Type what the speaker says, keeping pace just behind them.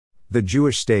The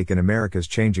Jewish Stake in America's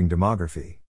Changing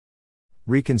Demography.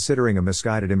 Reconsidering a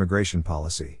Misguided Immigration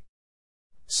Policy.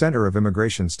 Center of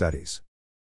Immigration Studies.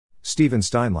 Stephen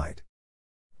Steinlight.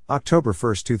 October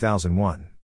 1, 2001.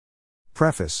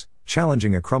 Preface: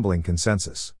 Challenging a Crumbling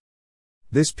Consensus.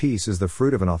 This piece is the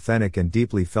fruit of an authentic and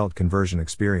deeply felt conversion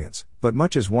experience, but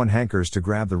much as one hankers to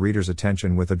grab the reader's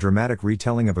attention with a dramatic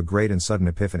retelling of a great and sudden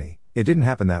epiphany, it didn't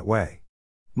happen that way.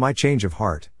 My change of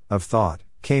heart, of thought,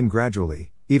 came gradually,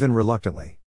 even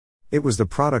reluctantly. It was the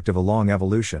product of a long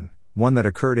evolution, one that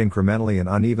occurred incrementally and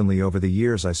unevenly over the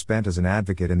years I spent as an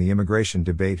advocate in the immigration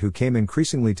debate, who came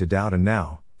increasingly to doubt and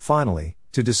now, finally,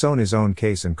 to disown his own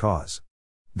case and cause.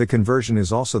 The conversion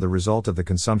is also the result of the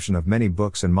consumption of many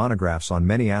books and monographs on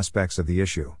many aspects of the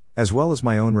issue, as well as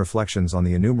my own reflections on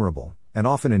the innumerable, and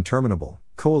often interminable,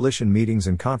 coalition meetings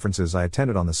and conferences I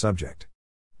attended on the subject.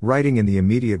 Writing in the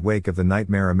immediate wake of the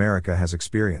nightmare America has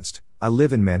experienced, I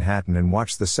live in Manhattan and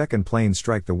watched the second plane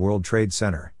strike the World Trade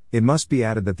Center. It must be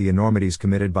added that the enormities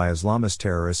committed by Islamist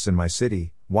terrorists in my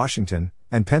city, Washington,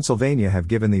 and Pennsylvania have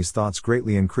given these thoughts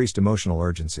greatly increased emotional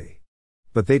urgency.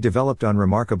 But they developed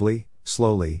unremarkably,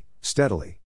 slowly,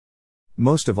 steadily.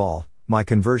 Most of all, my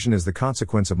conversion is the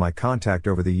consequence of my contact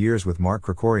over the years with Mark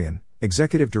Krikorian,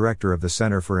 Executive Director of the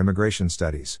Center for Immigration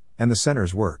Studies, and the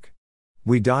Center's work.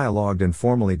 We dialogued and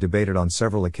formally debated on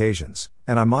several occasions,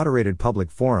 and I moderated public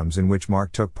forums in which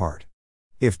Mark took part.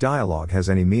 If dialogue has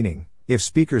any meaning, if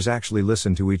speakers actually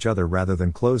listen to each other rather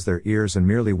than close their ears and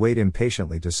merely wait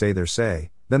impatiently to say their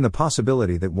say, then the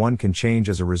possibility that one can change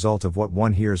as a result of what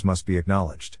one hears must be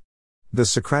acknowledged. The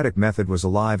Socratic method was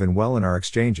alive and well in our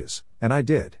exchanges, and I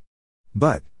did.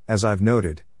 But, as I've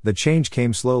noted, the change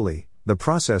came slowly, the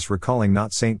process recalling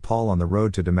not St. Paul on the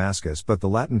road to Damascus but the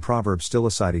Latin proverb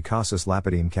stilicidi casus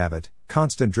lapidem cavit,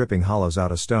 constant dripping hollows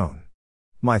out a stone.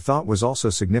 My thought was also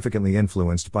significantly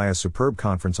influenced by a superb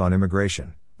conference on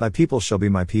immigration, Thy People Shall Be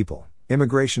My People,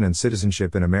 Immigration and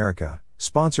Citizenship in America,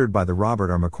 sponsored by the Robert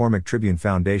R. McCormick Tribune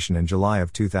Foundation in July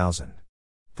of 2000.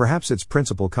 Perhaps its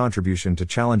principal contribution to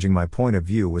challenging my point of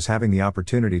view was having the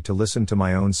opportunity to listen to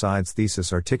my own side's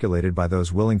thesis articulated by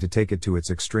those willing to take it to its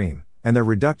extreme, and their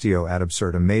reductio ad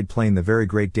absurdum made plain the very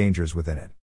great dangers within it.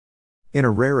 In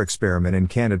a rare experiment in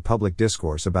candid public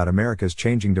discourse about America's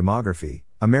changing demography,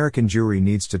 American Jewry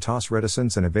needs to toss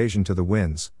reticence and evasion to the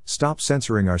winds, stop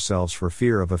censoring ourselves for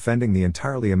fear of offending the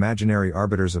entirely imaginary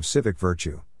arbiters of civic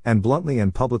virtue, and bluntly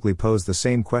and publicly pose the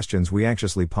same questions we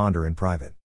anxiously ponder in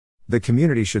private. The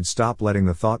community should stop letting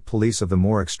the thought police of the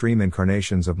more extreme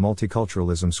incarnations of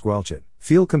multiculturalism squelch it,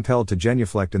 feel compelled to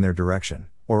genuflect in their direction,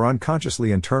 or unconsciously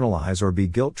internalize or be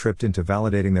guilt-tripped into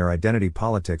validating their identity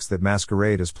politics that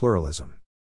masquerade as pluralism.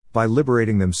 By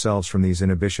liberating themselves from these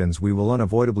inhibitions, we will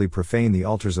unavoidably profane the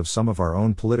altars of some of our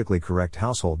own politically correct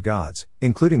household gods,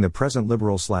 including the present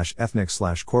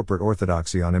liberal/ethnic/corporate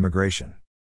orthodoxy on immigration.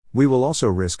 We will also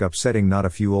risk upsetting not a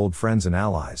few old friends and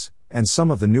allies, and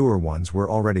some of the newer ones we're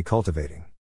already cultivating.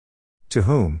 To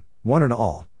whom, one and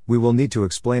all, we will need to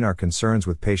explain our concerns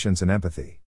with patience and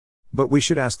empathy. But we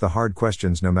should ask the hard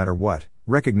questions no matter what,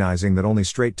 recognizing that only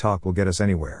straight talk will get us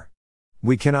anywhere.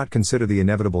 We cannot consider the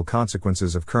inevitable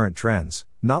consequences of current trends,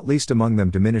 not least among them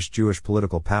diminished Jewish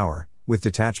political power, with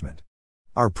detachment.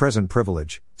 Our present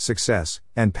privilege, success,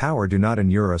 and power do not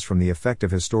inure us from the effect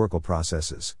of historical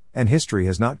processes, and history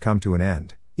has not come to an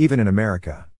end, even in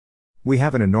America. We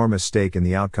have an enormous stake in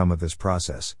the outcome of this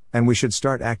process, and we should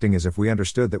start acting as if we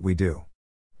understood that we do.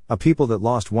 A people that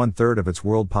lost 1/3 of its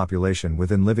world population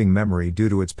within living memory due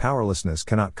to its powerlessness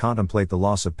cannot contemplate the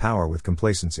loss of power with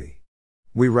complacency.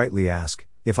 We rightly ask,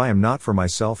 if I am not for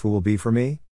myself, who will be for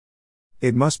me?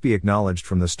 It must be acknowledged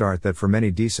from the start that for many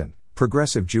decent,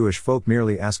 progressive Jewish folk,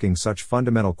 merely asking such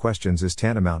fundamental questions is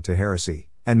tantamount to heresy,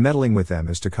 and meddling with them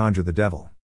is to conjure the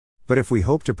devil. But if we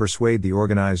hope to persuade the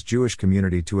organized Jewish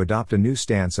community to adopt a new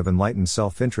stance of enlightened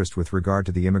self-interest with regard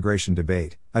to the immigration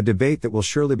debate, a debate that will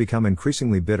surely become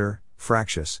increasingly bitter,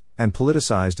 fractious, and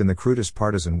politicized in the crudest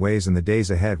partisan ways in the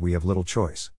days ahead, we have little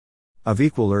choice. Of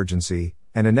equal urgency,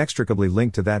 and inextricably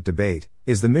linked to that debate,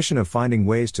 is the mission of finding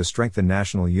ways to strengthen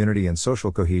national unity and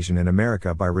social cohesion in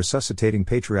America by resuscitating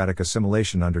patriotic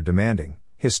assimilation under demanding,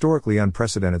 historically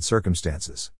unprecedented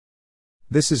circumstances.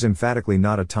 This is emphatically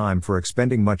not a time for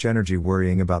expending much energy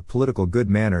worrying about political good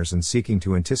manners and seeking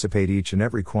to anticipate each and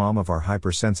every qualm of our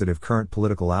hypersensitive current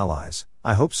political allies,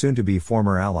 I hope soon to be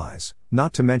former allies,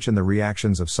 not to mention the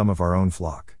reactions of some of our own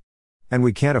flock. And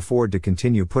we can't afford to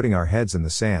continue putting our heads in the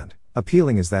sand,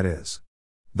 appealing as that is.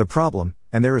 The problem,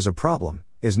 and there is a problem,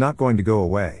 is not going to go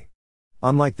away.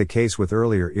 Unlike the case with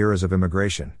earlier eras of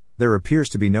immigration, there appears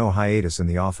to be no hiatus in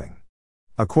the offing.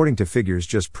 According to figures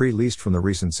just pre-released from the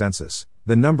recent census,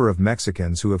 the number of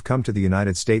Mexicans who have come to the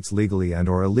United States legally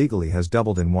and/or illegally has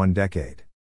doubled in 1 decade.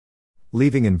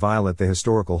 Leaving inviolate the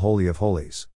historical Holy of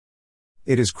Holies.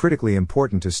 It is critically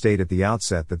important to state at the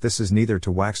outset that this is neither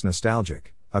to wax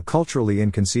nostalgic, a culturally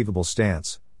inconceivable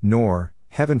stance, nor,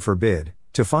 heaven forbid,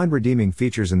 to find redeeming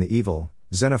features in the evil,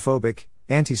 xenophobic,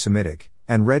 anti-Semitic,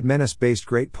 and Red Menace-based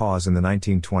Great Pause in the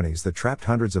 1920s that trapped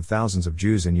hundreds of thousands of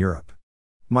Jews in Europe.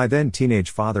 My then teenage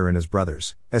father and his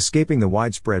brothers, escaping the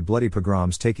widespread bloody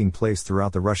pogroms taking place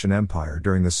throughout the Russian Empire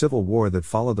during the civil war that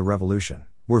followed the revolution,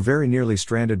 were very nearly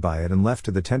stranded by it and left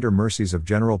to the tender mercies of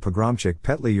General Pogromchik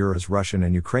Petliura's Russian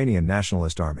and Ukrainian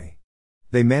nationalist army.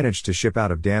 They managed to ship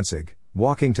out of Danzig,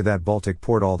 walking to that Baltic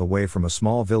port all the way from a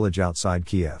small village outside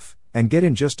Kiev, and get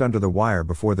in just under the wire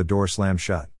before the door slammed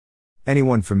shut.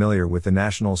 Anyone familiar with the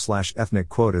national/ethnic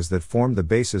quotas that formed the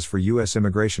basis for U.S.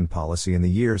 immigration policy in the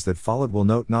years that followed will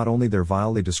note not only their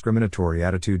vilely discriminatory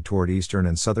attitude toward Eastern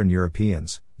and Southern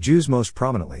Europeans, Jews most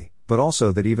prominently, but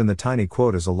also that even the tiny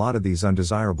quotas allotted these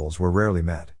undesirables were rarely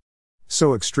met.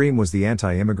 So extreme was the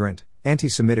anti-immigrant,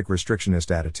 anti-Semitic restrictionist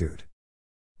attitude.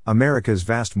 America's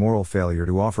vast moral failure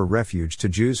to offer refuge to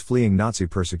Jews fleeing Nazi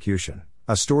persecution,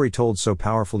 a story told so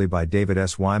powerfully by David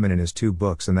S. Wyman in his 2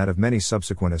 books and that of many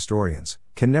subsequent historians,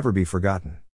 can never be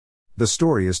forgotten. The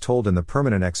story is told in the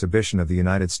permanent exhibition of the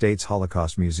United States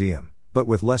Holocaust Museum, but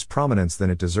with less prominence than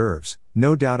it deserves,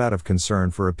 no doubt out of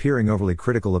concern for appearing overly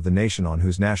critical of the nation on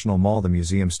whose national mall the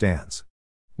museum stands.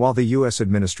 While the U.S.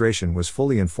 administration was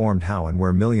fully informed how and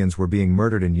where millions were being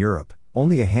murdered in Europe,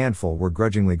 only a handful were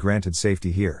grudgingly granted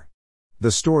safety here.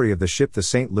 The story of the ship the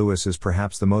St. Louis is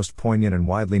perhaps the most poignant and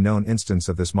widely known instance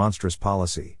of this monstrous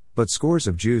policy, but scores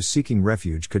of Jews seeking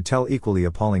refuge could tell equally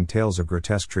appalling tales of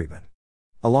grotesque treatment.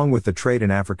 Along with the trade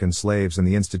in African slaves and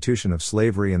the institution of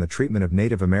slavery and the treatment of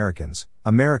Native Americans,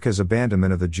 America's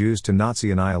abandonment of the Jews to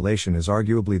Nazi annihilation is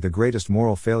arguably the greatest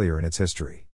moral failure in its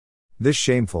history. This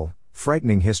shameful,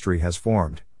 frightening history has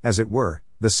formed, as it were,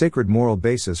 the sacred moral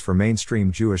basis for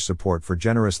mainstream Jewish support for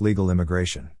generous legal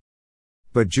immigration.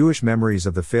 But Jewish memories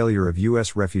of the failure of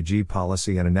U.S. refugee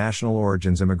policy and a national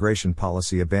origins immigration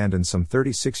policy abandoned some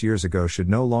 36 years ago can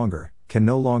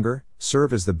no longer,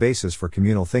 serve as the basis for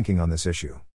communal thinking on this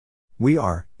issue. We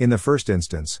are, in the first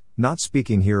instance, not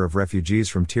speaking here of refugees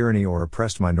from tyranny or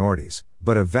oppressed minorities,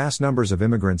 but of vast numbers of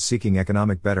immigrants seeking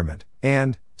economic betterment,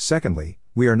 and, secondly,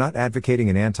 we are not advocating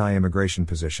an anti-immigration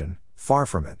position, far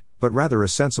from it, but rather a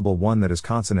sensible one that is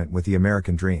consonant with the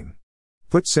American dream.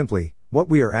 Put simply, what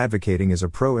we are advocating is a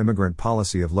pro-immigrant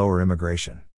policy of lower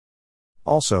immigration.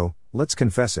 Also, let's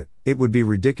confess it, it would be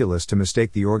ridiculous to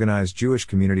mistake the organized Jewish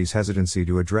community's hesitancy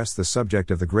to address the subject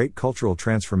of the great cultural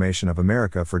transformation of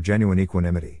America for genuine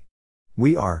equanimity.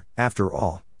 We are, after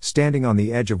all, standing on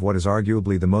the edge of what is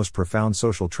arguably the most profound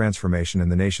social transformation in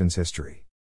the nation's history.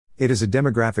 It is a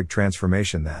demographic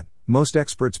transformation that, most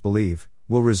experts believe,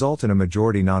 will result in a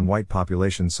majority non-white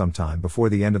population sometime before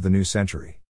the end of the new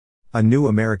century. A new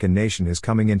American nation is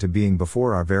coming into being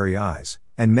before our very eyes,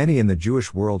 and many in the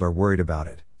Jewish world are worried about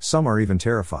it, some are even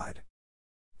terrified.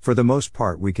 For the most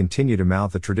part we continue to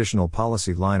mouth the traditional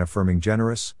policy line affirming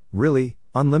generous, really,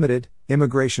 unlimited,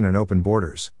 immigration and open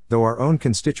borders, though our own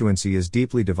constituency is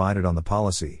deeply divided on the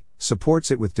policy,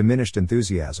 supports it with diminished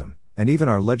enthusiasm, and even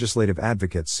our legislative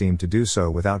advocates seem to do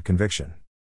so without conviction.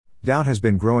 Doubt has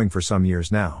been growing for some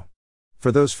years now.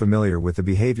 For those familiar with the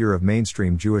behavior of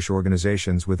mainstream Jewish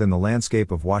organizations within the landscape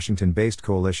of Washington-based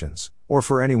coalitions, or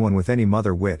for anyone with any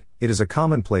mother wit, it is a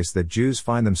commonplace that Jews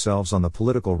find themselves on the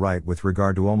political right with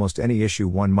regard to almost any issue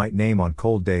one might name on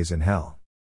cold days in hell.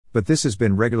 But this has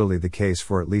been regularly the case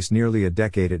for at least nearly a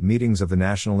decade at meetings of the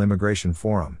National Immigration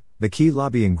Forum, the key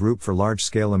lobbying group for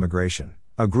large-scale immigration,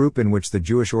 a group in which the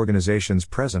Jewish organizations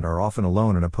present are often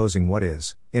alone in opposing what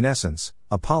is, in essence,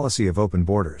 a policy of open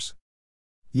borders.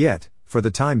 Yet, for the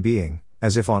time being,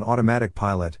 as if on automatic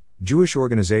pilot, Jewish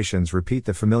organizations repeat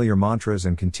the familiar mantras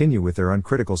and continue with their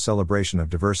uncritical celebration of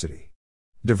diversity.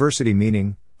 Diversity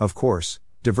meaning, of course,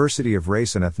 diversity of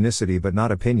race and ethnicity but not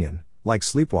opinion. Like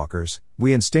sleepwalkers,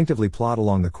 we instinctively plod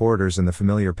along the corridors in the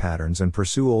familiar patterns and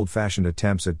pursue old-fashioned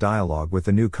attempts at dialogue with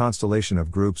the new constellation of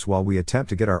groups while we attempt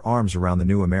to get our arms around the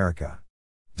new America.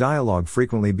 Dialogue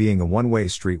frequently being a one-way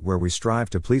street where we strive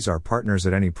to please our partners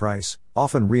at any price,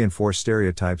 often reinforce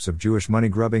stereotypes of Jewish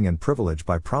money-grubbing and privilege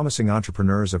by promising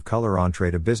entrepreneurs of color entree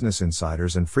to business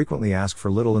insiders and frequently ask for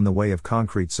little in the way of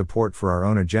concrete support for our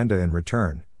own agenda in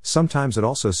return. Sometimes it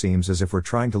also seems as if we're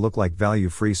trying to look like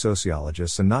value-free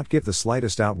sociologists and not give the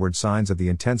slightest outward signs of the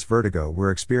intense vertigo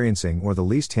we're experiencing or the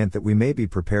least hint that we may be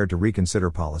prepared to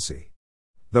reconsider policy.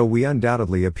 Though we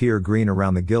undoubtedly appear green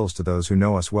around the gills to those who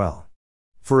know us well.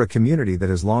 For a community that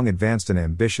has long advanced an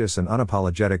ambitious and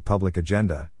unapologetic public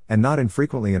agenda, and not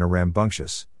infrequently in a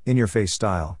rambunctious, in-your-face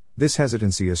style, this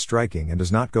hesitancy is striking and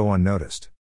does not go unnoticed.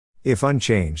 If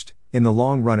unchanged, in the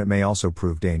long run it may also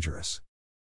prove dangerous.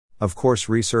 Of course,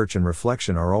 research and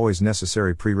reflection are always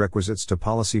necessary prerequisites to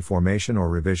policy formation or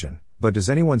revision, but does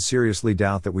anyone seriously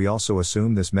doubt that we also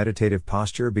assume this meditative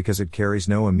posture because it carries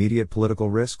no immediate political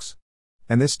risks?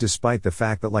 And this despite the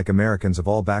fact that, like Americans of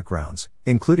all backgrounds,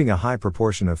 including a high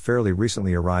proportion of fairly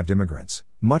recently arrived immigrants,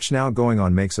 much now going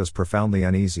on makes us profoundly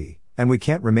uneasy, and we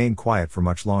can't remain quiet for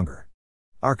much longer.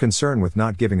 Our concern with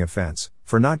not giving offense,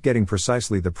 for not getting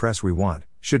precisely the press we want,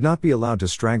 should not be allowed to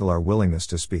strangle our willingness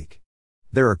to speak.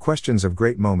 There are questions of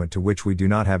great moment to which we do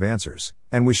not have answers,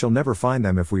 and we shall never find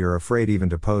them if we are afraid even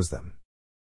to pose them.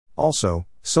 Also,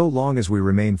 so long as we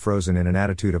remain frozen in an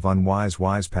attitude of unwise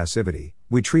passivity,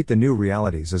 we treat the new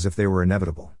realities as if they were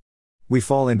inevitable. We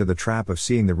fall into the trap of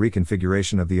seeing the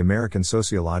reconfiguration of the American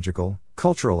sociological,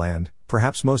 cultural and,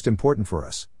 perhaps most important for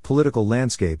us, political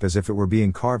landscape as if it were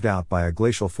being carved out by a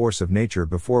glacial force of nature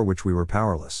before which we were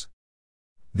powerless.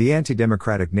 The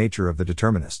anti-democratic nature of the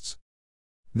determinists.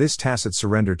 This tacit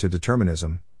surrender to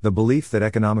determinism, the belief that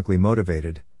economically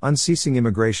motivated, unceasing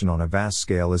immigration on a vast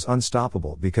scale is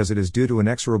unstoppable because it is due to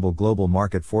inexorable global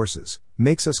market forces,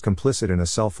 makes us complicit in a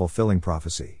self-fulfilling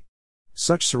prophecy.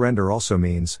 Such surrender also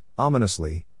means,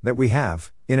 ominously, that we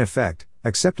have, in effect,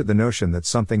 accepted the notion that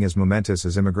something as momentous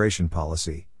as immigration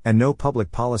policy, and no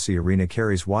public policy arena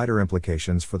carries wider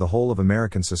implications for the whole of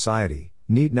American society,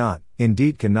 need not,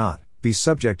 indeed cannot, be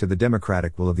subject to the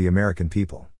democratic will of the American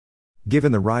people.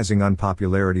 Given the rising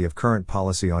unpopularity of current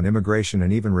policy on immigration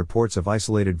and even reports of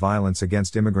isolated violence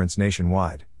against immigrants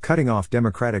nationwide, cutting off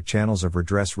democratic channels of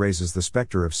redress raises the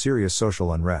specter of serious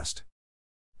social unrest.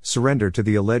 Surrender to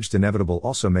the alleged inevitable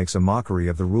also makes a mockery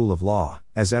of the rule of law,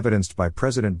 as evidenced by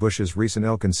President Bush's recent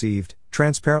ill-conceived,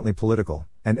 transparently political,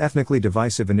 and ethnically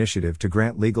divisive initiative to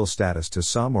grant legal status to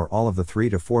some or all of the 3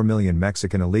 to 4 million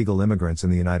Mexican illegal immigrants in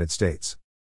the United States.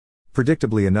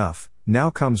 Predictably enough,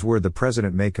 now comes word the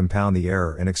president may compound the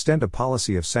error and extend a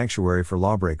policy of sanctuary for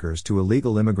lawbreakers to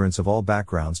illegal immigrants of all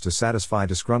backgrounds to satisfy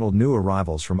disgruntled new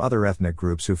arrivals from other ethnic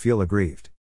groups who feel aggrieved.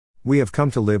 We have come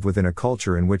to live within a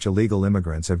culture in which illegal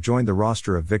immigrants have joined the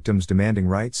roster of victims demanding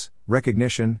rights,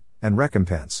 recognition, and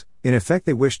recompense. In effect,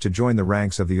 they wish to join the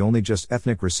ranks of the only just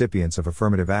ethnic recipients of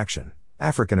affirmative action,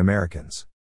 African Americans.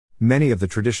 Many of the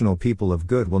traditional people of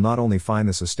good will not only find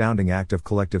this astounding act of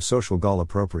collective social gall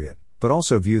appropriate, but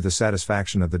also view the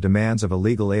satisfaction of the demands of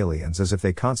illegal aliens as if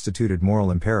they constituted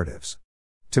moral imperatives.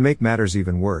 To make matters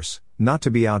even worse, not to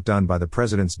be outdone by the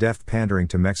president's deft pandering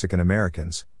to Mexican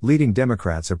Americans, leading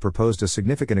Democrats have proposed a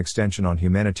significant extension on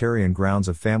humanitarian grounds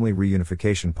of family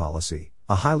reunification policy,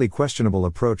 a highly questionable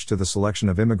approach to the selection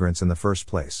of immigrants in the first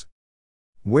place.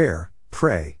 Where,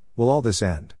 pray, will all this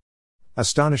end?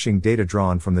 Astonishing data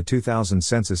drawn from the 2000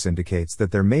 census indicates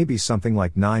that there may be something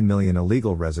like 9 million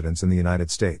illegal residents in the United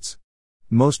States.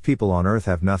 Most people on Earth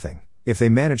have nothing. If they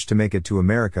manage to make it to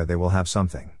America, they will have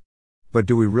something. But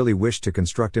do we really wish to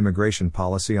construct immigration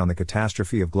policy on the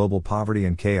catastrophe of global poverty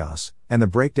and chaos, and the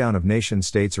breakdown of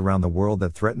nation-states around the world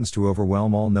that threatens to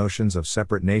overwhelm all notions of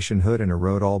separate nationhood and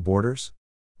erode all borders?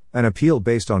 An appeal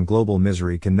based on global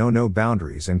misery can know no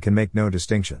boundaries and can make no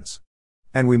distinctions.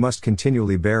 And we must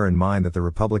continually bear in mind that the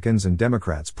Republicans and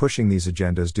Democrats pushing these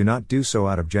agendas do not do so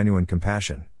out of genuine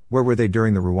compassion. Where were they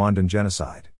during the Rwandan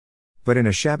genocide? But in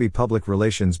a shabby public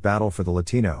relations battle for the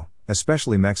Latino,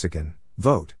 especially Mexican,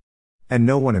 vote. And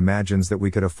no one imagines that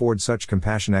we could afford such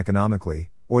compassion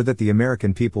economically, or that the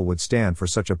American people would stand for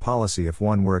such a policy if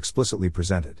one were explicitly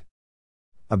presented.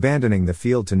 Abandoning the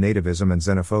field to nativism and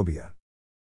xenophobia.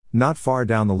 Not far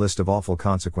down the list of awful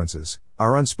consequences,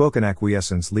 our unspoken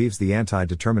acquiescence leaves the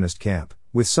anti-determinist camp,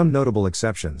 with some notable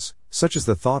exceptions, such as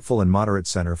the thoughtful and moderate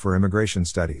Center for Immigration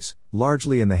Studies,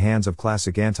 largely in the hands of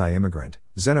classic anti-immigrant,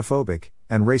 xenophobic,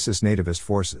 and racist nativist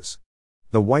forces.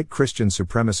 The white Christian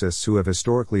supremacists who have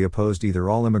historically opposed either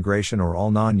all immigration or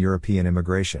all non-European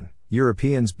immigration,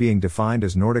 Europeans being defined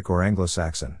as Nordic or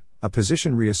Anglo-Saxon, a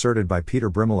position reasserted by Peter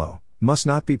Brimelow, must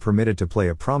not be permitted to play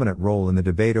a prominent role in the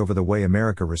debate over the way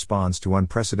America responds to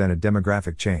unprecedented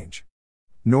demographic change.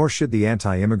 Nor should the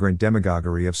anti-immigrant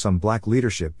demagoguery of some black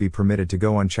leadership be permitted to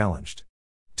go unchallenged.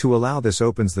 To allow this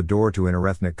opens the door to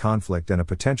interethnic conflict and a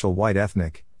potential white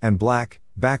ethnic, and black,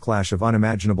 backlash of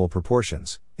unimaginable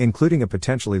proportions, including a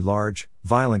potentially large,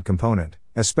 violent component,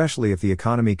 especially if the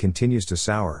economy continues to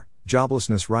sour,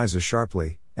 joblessness rises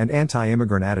sharply, and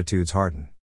anti-immigrant attitudes harden.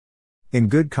 In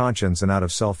good conscience and out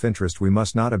of self-interest we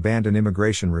must not abandon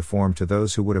immigration reform to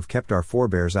those who would have kept our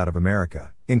forebears out of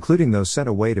America, including those sent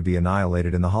away to be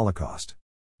annihilated in the Holocaust.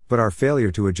 But our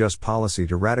failure to adjust policy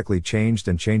to radically changed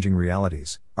and changing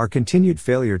realities, our continued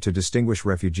failure to distinguish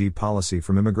refugee policy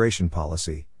from immigration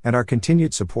policy, and our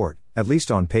continued support, at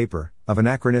least on paper, of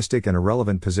anachronistic and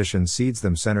irrelevant positions cedes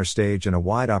them center stage and a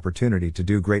wide opportunity to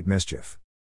do great mischief.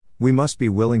 We must be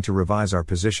willing to revise our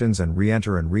positions and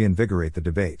re-enter and reinvigorate the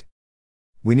debate.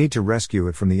 We need to rescue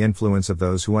it from the influence of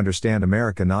those who understand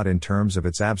America not in terms of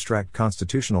its abstract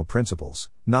constitutional principles,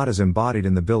 not as embodied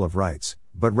in the Bill of Rights,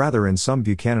 but rather in some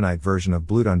Buchananite version of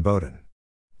Blut und Boden.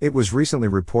 It was recently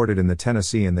reported in the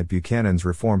Tennessean that Buchanan's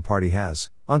Reform Party has,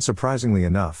 unsurprisingly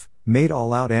enough, made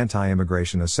all-out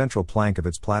anti-immigration a central plank of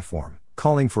its platform,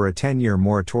 calling for a 10-year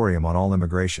moratorium on all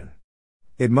immigration.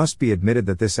 It must be admitted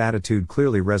that this attitude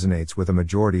clearly resonates with a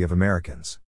majority of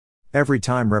Americans. Every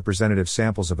time representative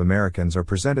samples of Americans are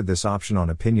presented this option on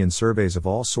opinion surveys of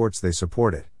all sorts, they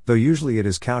support it, though usually it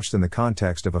is couched in the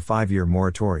context of a 5-year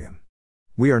moratorium.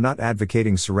 We are not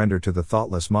advocating surrender to the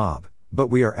thoughtless mob, but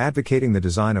we are advocating the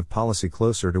design of policy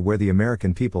closer to where the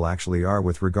American people actually are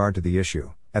with regard to the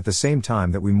issue, at the same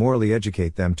time that we morally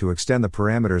educate them to extend the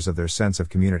parameters of their sense of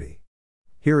community.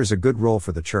 Here is a good role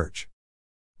for the Church.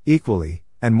 Equally,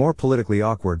 and more politically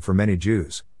awkward for many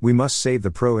Jews, we must save the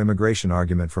pro-immigration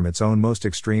argument from its own most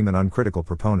extreme and uncritical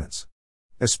proponents.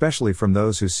 Especially from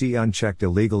those who see unchecked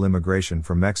illegal immigration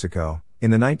from Mexico, in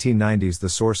the 1990s the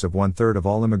source of 1/3 of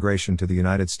all immigration to the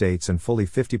United States and fully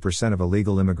 50% of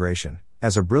illegal immigration,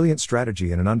 as a brilliant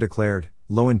strategy in an undeclared,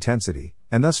 low-intensity,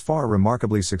 and thus far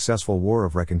remarkably successful war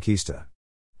of Reconquista.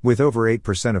 With over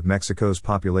 8% of Mexico's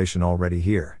population already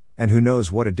here, and who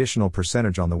knows what additional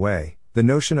percentage on the way, the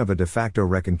notion of a de facto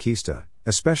Reconquista,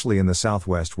 especially in the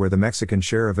Southwest where the Mexican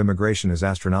share of immigration is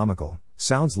astronomical,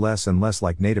 sounds less and less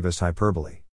like nativist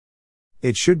hyperbole.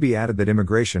 It should be added that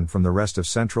immigration from the rest of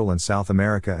Central and South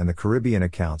America and the Caribbean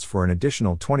accounts for an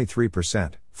additional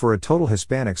 23%, for a total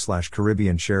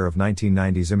Hispanic/Caribbean share of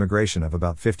 1990s immigration of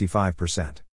about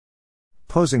 55%.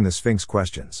 Posing the Sphinx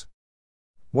questions.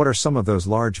 What are some of those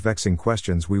large vexing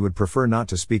questions we would prefer not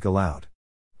to speak aloud?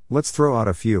 Let's throw out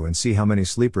a few and see how many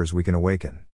sleepers we can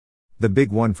awaken. The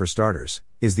big one for starters,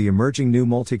 is the emerging new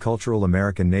multicultural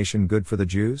American nation good for the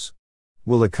Jews?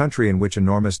 Will a country in which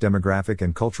enormous demographic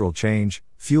and cultural change,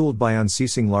 fueled by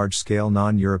unceasing large-scale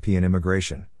non-European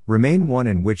immigration, remain one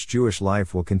in which Jewish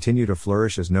life will continue to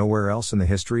flourish as nowhere else in the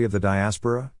history of the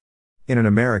diaspora? In an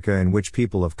America in which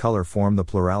people of color form the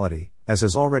plurality, as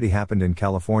has already happened in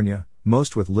California,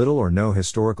 most with little or no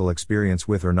historical experience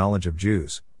with or knowledge of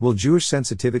Jews, will Jewish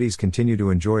sensitivities continue to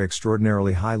enjoy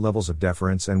extraordinarily high levels of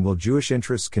deference, and will Jewish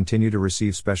interests continue to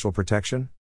receive special protection?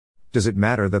 Does it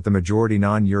matter that the majority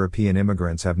non-European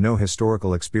immigrants have no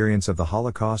historical experience of the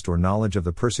Holocaust or knowledge of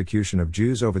the persecution of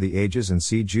Jews over the ages and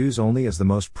see Jews only as the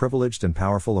most privileged and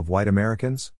powerful of white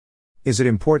Americans? Is it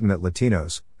important that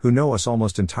Latinos, who know us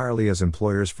almost entirely as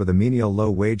employers for the menial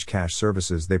low-wage cash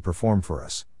services they perform for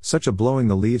us, such as blowing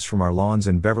the leaves from our lawns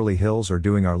in Beverly Hills or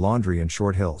doing our laundry in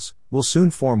Short Hills, will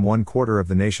soon form 1/4 of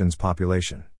the nation's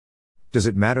population? Does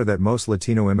it matter that most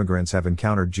Latino immigrants have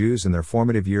encountered Jews in their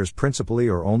formative years principally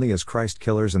or only as Christ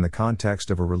killers in the context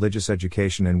of a religious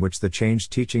education in which the changed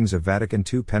teachings of Vatican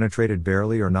II penetrated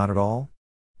barely or not at all?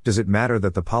 Does it matter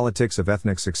that the politics of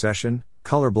ethnic succession,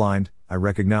 colorblind, I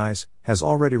recognize, has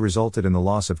already resulted in the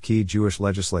loss of key Jewish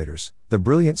legislators? The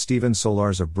brilliant Stephen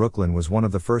Solars of Brooklyn was one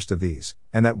of the first of these,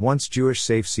 and that once Jewish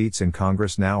safe seats in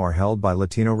Congress now are held by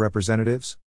Latino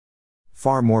representatives?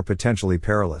 Far more potentially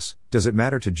perilous, does it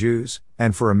matter to Jews,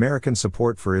 and for American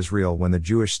support for Israel when the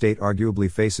Jewish state arguably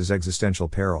faces existential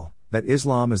peril, that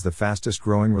Islam is the fastest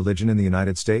growing religion in the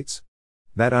United States?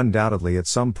 That undoubtedly at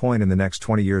some point in the next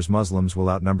 20 years Muslims will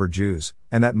outnumber Jews,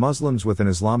 and that Muslims with an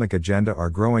Islamic agenda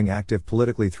are growing active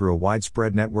politically through a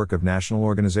widespread network of national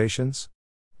organizations?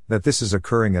 That this is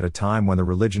occurring at a time when the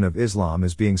religion of Islam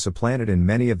is being supplanted in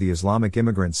many of the Islamic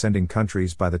immigrant-sending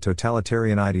countries by the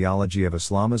totalitarian ideology of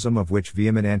Islamism, of which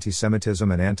vehement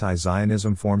anti-Semitism and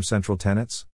anti-Zionism form central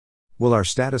tenets? Will our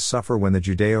status suffer when the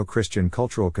Judeo-Christian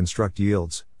cultural construct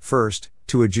yields, first,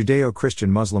 to a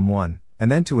Judeo-Christian Muslim one, and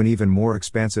then to an even more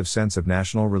expansive sense of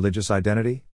national religious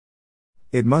identity?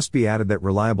 It must be added that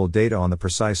reliable data on the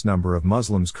precise number of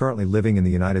Muslims currently living in the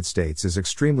United States is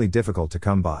extremely difficult to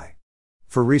come by.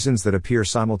 For reasons that appear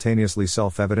simultaneously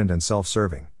self-evident and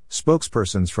self-serving,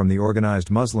 spokespersons from the organized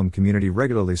Muslim community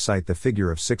regularly cite the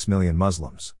figure of 6 million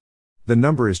Muslims. The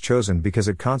number is chosen because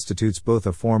it constitutes both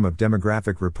a form of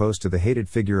demographic riposte to the hated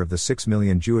figure of the 6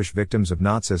 million Jewish victims of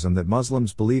Nazism that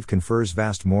Muslims believe confers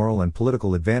vast moral and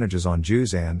political advantages on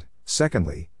Jews, and,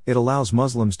 secondly, it allows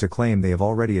Muslims to claim they have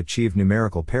already achieved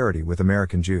numerical parity with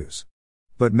American Jews.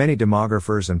 But many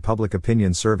demographers and public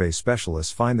opinion survey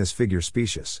specialists find this figure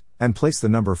specious, and place the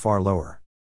number far lower.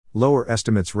 Lower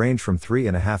estimates range from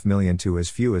 3.5 million to as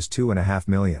few as 2.5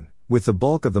 million, with the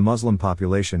bulk of the Muslim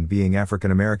population being African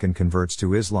American converts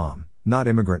to Islam, not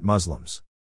immigrant Muslims.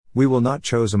 We will not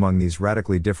choose among these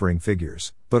radically differing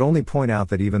figures, but only point out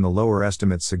that even the lower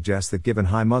estimates suggest that given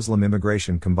high Muslim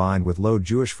immigration combined with low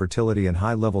Jewish fertility and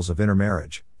high levels of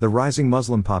intermarriage, the rising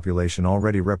Muslim population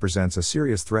already represents a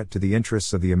serious threat to the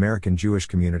interests of the American Jewish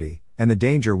community, and the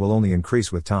danger will only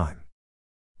increase with time.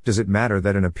 Does it matter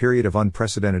that in a period of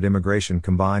unprecedented immigration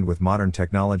combined with modern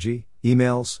technology,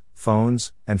 emails,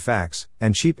 phones, and fax,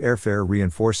 and cheap airfare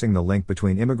reinforcing the link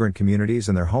between immigrant communities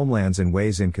and their homelands in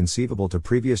ways inconceivable to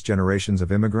previous generations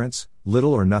of immigrants,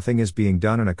 little or nothing is being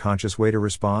done in a conscious way to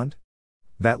respond?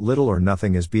 That little or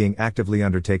nothing is being actively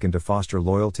undertaken to foster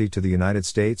loyalty to the United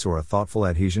States or a thoughtful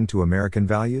adhesion to American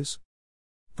values?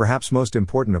 Perhaps most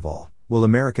important of all, will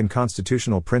American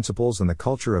constitutional principles and the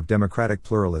culture of democratic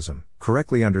pluralism,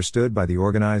 correctly understood by the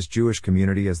organized Jewish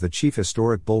community as the chief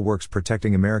historic bulwarks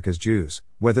protecting America's Jews,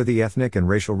 weather the ethnic and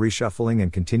racial reshuffling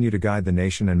and continue to guide the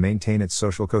nation and maintain its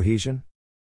social cohesion?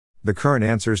 The current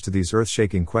answers to these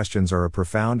earth-shaking questions are a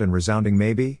profound and resounding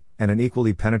maybe, and an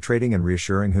equally penetrating and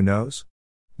reassuring who knows?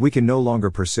 We can no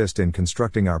longer persist in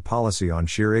constructing our policy on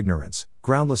sheer ignorance,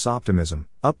 groundless optimism,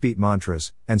 upbeat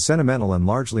mantras, and sentimental and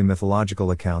largely mythological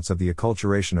accounts of the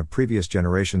acculturation of previous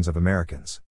generations of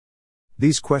Americans.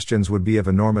 These questions would be of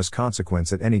enormous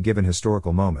consequence at any given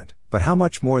historical moment, but how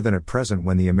much more than at present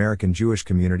when the American Jewish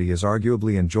community is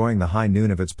arguably enjoying the high noon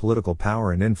of its political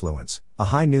power and influence, a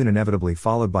high noon inevitably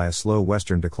followed by a slow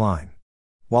Western decline.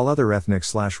 While other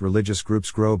ethnic/religious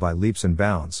groups grow by leaps and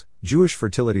bounds, Jewish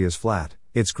fertility is flat,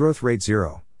 its growth rate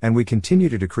zero, and we continue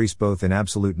to decrease both in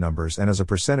absolute numbers and as a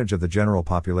percentage of the general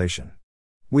population.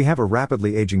 We have a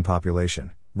rapidly aging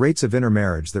population, rates of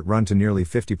intermarriage that run to nearly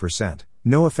 50%,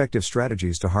 no effective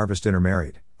strategies to harvest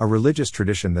intermarried, a religious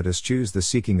tradition that eschews the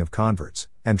seeking of converts,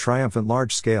 and triumphant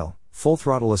large-scale,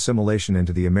 full-throttle assimilation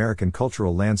into the American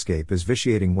cultural landscape is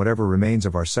vitiating whatever remains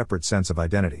of our separate sense of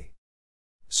identity.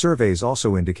 Surveys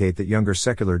also indicate that younger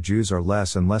secular Jews are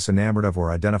less and less enamored of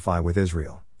or identify with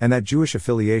Israel, and that Jewish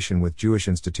affiliation with Jewish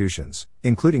institutions,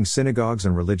 including synagogues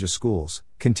and religious schools,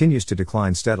 continues to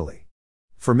decline steadily.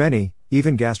 For many,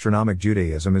 even gastronomic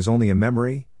Judaism is only a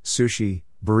memory, sushi,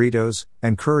 burritos,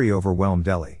 and curry-overwhelmed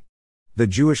deli. The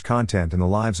Jewish content in the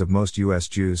lives of most U.S.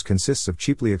 Jews consists of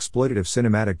cheaply exploitative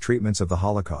cinematic treatments of the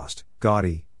Holocaust,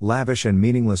 gaudy, lavish and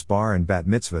meaningless bar and bat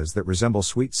mitzvahs that resemble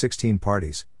Sweet 16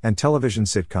 parties, and television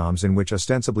sitcoms in which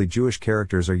ostensibly Jewish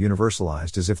characters are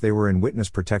universalized as if they were in witness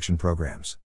protection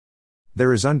programs.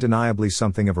 There is undeniably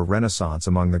something of a renaissance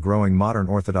among the growing modern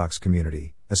Orthodox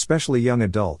community, especially young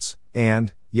adults,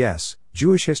 and, yes,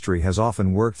 Jewish history has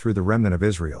often worked through the remnant of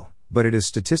Israel, but it is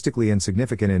statistically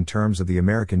insignificant in terms of the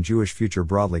American Jewish future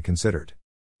broadly considered.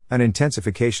 An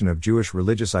intensification of Jewish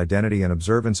religious identity and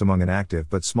observance among an active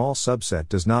but small subset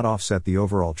does not offset the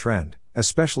overall trend,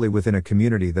 especially within a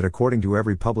community that according to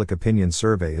every public opinion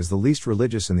survey is the least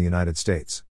religious in the United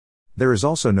States. There is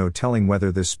also no telling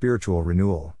whether this spiritual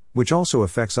renewal, which also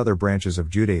affects other branches of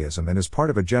Judaism and is part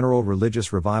of a general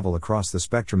religious revival across the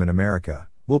spectrum in America,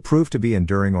 will prove to be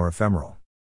enduring or ephemeral.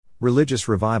 Religious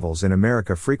revivals in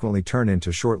America frequently turn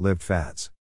into short-lived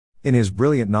fads. In his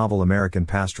brilliant novel American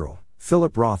Pastoral,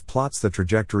 Philip Roth plots the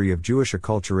trajectory of Jewish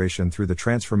acculturation through the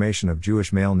transformation of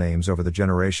Jewish male names over the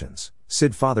generations.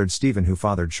 Sid fathered Stephen, who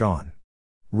fathered Sean.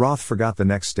 Roth forgot the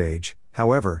next stage,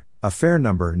 however. A fair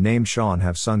number named Sean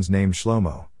have sons named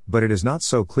Shlomo, but it is not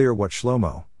so clear what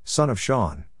Shlomo, son of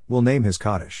Sean, will name his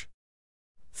Kaddish.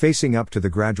 Facing up to the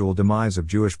gradual demise of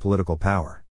Jewish political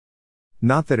power.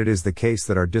 Not that it is the case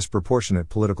that our disproportionate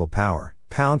political power,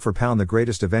 pound for pound the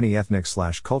greatest of any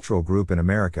ethnic/cultural group in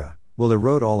America, will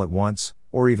erode all at once,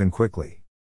 or even quickly.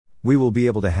 We will be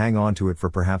able to hang on to it for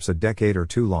perhaps a decade or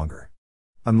two longer.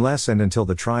 Unless and until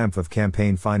the triumph of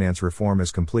campaign finance reform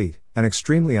is complete, an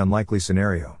extremely unlikely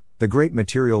scenario, the great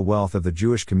material wealth of the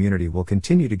Jewish community will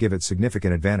continue to give it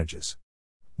significant advantages.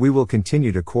 We will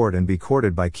continue to court and be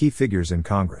courted by key figures in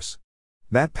Congress.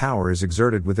 That power is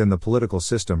exerted within the political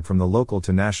system from the local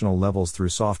to national levels through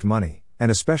soft money, and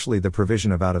especially the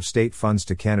provision of out-of-state funds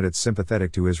to candidates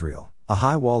sympathetic to Israel, a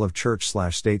high wall of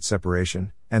church/state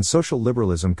separation, and social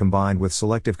liberalism combined with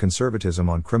selective conservatism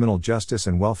on criminal justice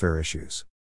and welfare issues.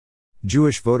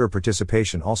 Jewish voter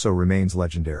participation also remains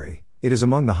legendary. It is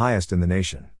among the highest in the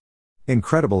nation.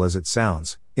 Incredible as it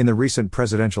sounds, in the recent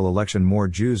presidential election more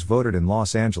Jews voted in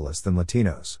Los Angeles than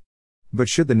Latinos. But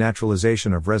should the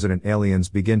naturalization of resident aliens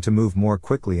begin to move more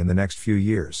quickly in the next few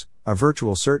years, a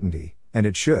virtual certainty, and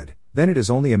it should, then it is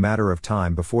only a matter of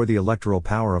time before the electoral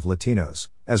power of Latinos,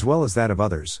 as well as that of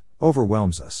others,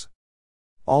 overwhelms us.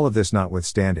 All of this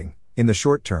notwithstanding, in the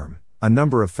short term, a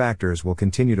number of factors will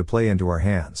continue to play into our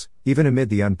hands, even amid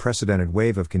the unprecedented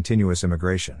wave of continuous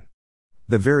immigration.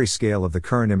 The very scale of the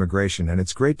current immigration and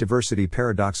its great diversity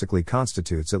paradoxically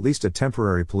constitutes at least a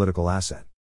temporary political asset.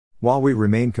 While we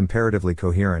remain comparatively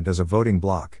coherent as a voting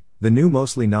bloc, the new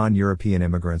mostly non-European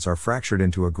immigrants are fractured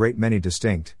into a great many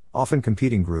distinct, often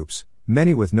competing groups,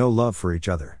 many with no love for each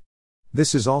other.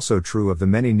 This is also true of the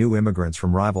many new immigrants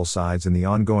from rival sides in the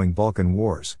ongoing Balkan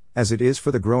Wars, as it is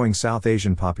for the growing South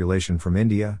Asian population from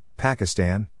India,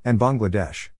 Pakistan, and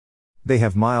Bangladesh. They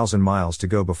have miles and miles to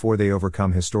go before they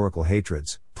overcome historical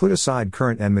hatreds, put aside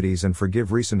current enmities and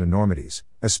forgive recent enormities,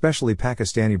 especially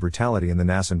Pakistani brutality in the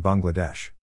nascent Bangladesh.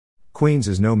 Queens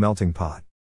is no melting pot.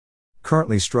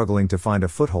 Currently struggling to find a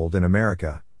foothold in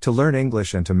America, to learn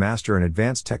English and to master an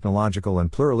advanced technological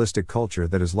and pluralistic culture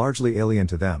that is largely alien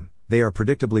to them, they are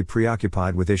predictably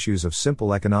preoccupied with issues of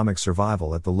simple economic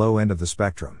survival at the low end of the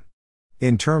spectrum.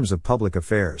 In terms of public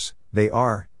affairs, they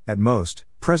are, at most,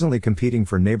 presently competing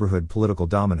for neighborhood political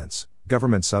dominance,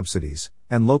 government subsidies,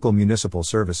 and local municipal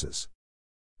services.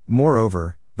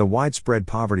 Moreover, the widespread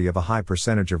poverty of a high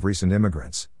percentage of recent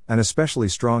immigrants, an especially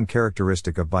strong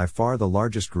characteristic of by far the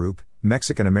largest group,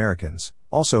 Mexican Americans,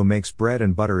 also makes bread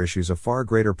and butter issues a far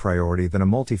greater priority than a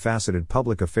multifaceted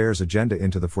public affairs agenda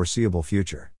into the foreseeable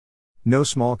future. No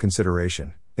small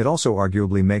consideration, it also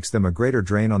arguably makes them a greater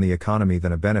drain on the economy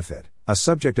than a benefit, a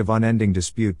subject of unending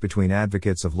dispute between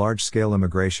advocates of large-scale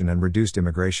immigration and reduced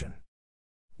immigration.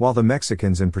 While the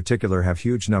Mexicans in particular have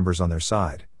huge numbers on their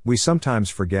side, we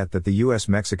sometimes forget that the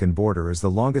US-Mexican border is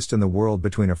the longest in the world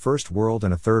between a first world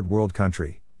and a third world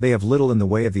country. They have little in the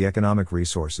way of the economic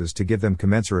resources to give them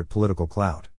commensurate political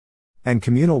clout. And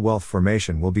communal wealth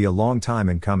formation will be a long time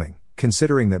in coming,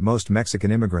 considering that most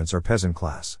Mexican immigrants are peasant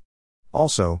class.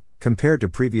 Also, compared to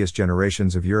previous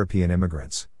generations of European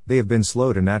immigrants, they have been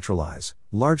slow to naturalize,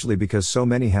 largely because so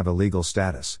many have a legal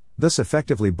status, thus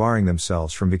effectively barring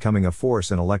themselves from becoming a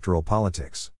force in electoral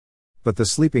politics. But the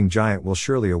sleeping giant will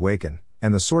surely awaken,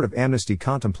 and the sort of amnesty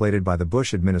contemplated by the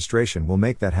Bush administration will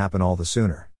make that happen all the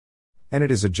sooner. And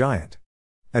it is a giant.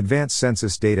 Advanced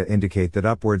census data indicate that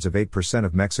upwards of 8%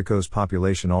 of Mexico's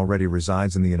population already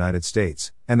resides in the United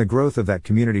States, and the growth of that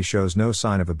community shows no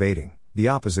sign of abating. The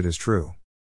opposite is true.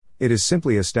 It is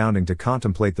simply astounding to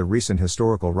contemplate the recent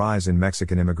historical rise in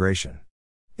Mexican immigration.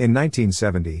 In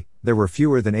 1970, there were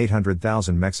fewer than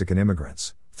 800,000 Mexican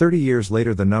immigrants. 30 years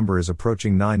later the number is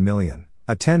approaching 9 million,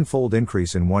 a tenfold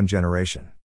increase in one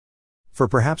generation. For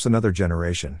perhaps another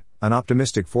generation, an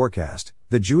optimistic forecast,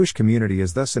 the Jewish community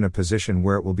is thus in a position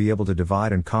where it will be able to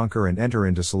divide and conquer and enter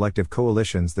into selective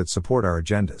coalitions that support our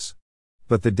agendas.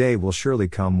 But the day will surely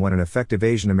come when an effective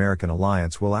Asian American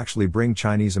alliance will actually bring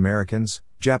Chinese Americans,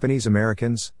 Japanese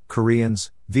Americans,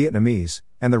 Koreans, Vietnamese,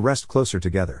 and the rest closer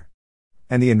together.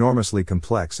 And the enormously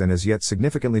complex and as yet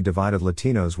significantly divided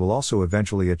Latinos will also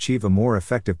eventually achieve a more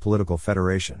effective political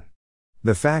federation.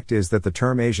 The fact is that the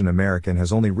term Asian American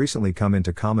has only recently come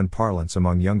into common parlance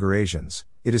among younger Asians.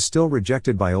 It is still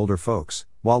rejected by older folks,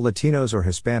 while Latinos or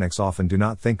Hispanics often do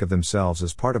not think of themselves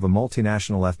as part of a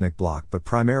multinational ethnic bloc but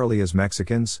primarily as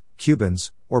Mexicans,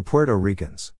 Cubans, or Puerto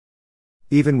Ricans.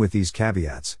 Even with these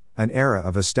caveats, an era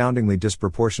of astoundingly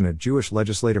disproportionate Jewish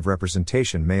legislative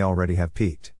representation may already have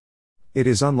peaked. It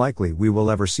is unlikely we will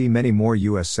ever see many more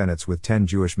U.S. Senates with 10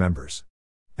 Jewish members.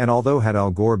 And although had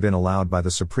Al Gore been allowed by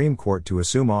the Supreme Court to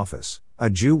assume office, a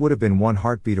Jew would have been one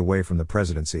heartbeat away from the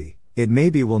presidency, it may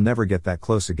be we'll never get that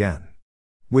close again.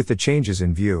 With the changes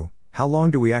in view, how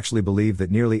long do we actually believe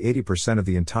that nearly 80% of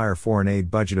the entire foreign aid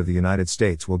budget of the United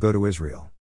States will go to Israel?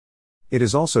 It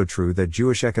is also true that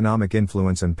Jewish economic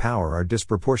influence and power are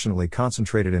disproportionately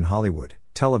concentrated in Hollywood,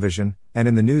 television, and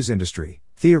in the news industry,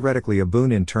 theoretically a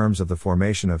boon in terms of the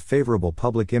formation of favorable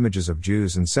public images of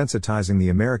Jews and sensitizing the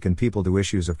American people to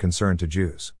issues of concern to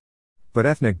Jews. But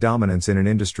ethnic dominance in an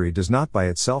industry does not by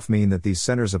itself mean that these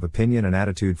centers of opinion and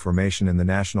attitude formation in the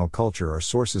national culture are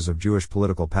sources of Jewish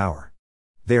political power.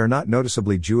 They are not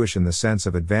noticeably Jewish in the sense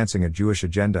of advancing a Jewish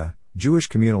agenda, Jewish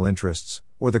communal interests,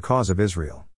 or the cause of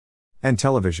Israel. And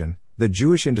television, the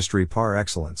Jewish industry par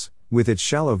excellence, with its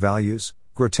shallow values,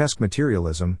 grotesque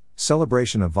materialism,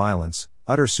 celebration of violence,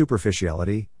 utter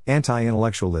superficiality,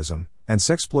 anti-intellectualism, and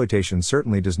sexploitation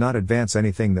certainly does not advance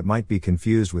anything that might be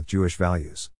confused with Jewish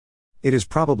values. It is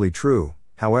probably true,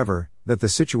 however, that the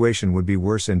situation would be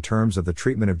worse in terms of the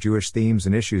treatment of Jewish themes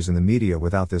and issues in the media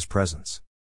without this presence.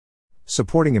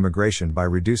 Supporting immigration by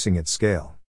reducing its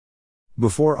scale.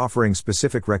 Before offering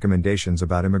specific recommendations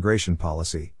about immigration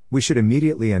policy, we should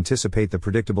immediately anticipate the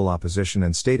predictable opposition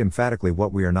and state emphatically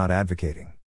what we are not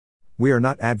advocating. We are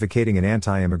not advocating an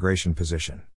anti-immigration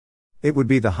position. It would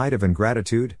be the height of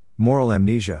ingratitude, moral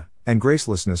amnesia, and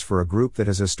gracelessness for a group that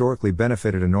has historically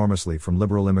benefited enormously from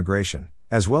liberal immigration,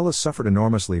 as well as suffered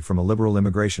enormously from illiberal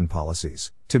immigration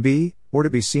policies, to be, or to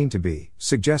be seen to be,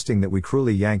 suggesting that we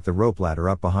cruelly yank the rope ladder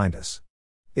up behind us.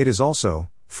 It is also,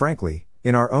 frankly,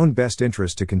 in our own best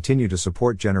interest to continue to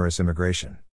support generous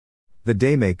immigration. The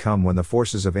day may come when the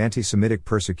forces of anti-Semitic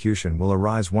persecution will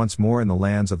arise once more in the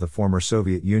lands of the former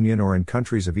Soviet Union or in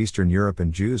countries of Eastern Europe,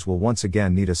 and Jews will once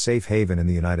again need a safe haven in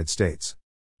the United States.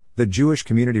 The Jewish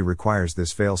community requires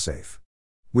this failsafe.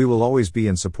 We will always be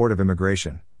in support of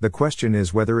immigration. The question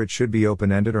is whether it should be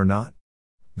open-ended or not.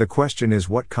 The question is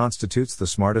what constitutes the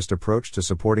smartest approach to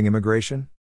supporting immigration?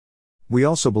 We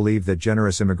also believe that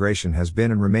generous immigration has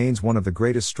been and remains one of the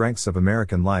greatest strengths of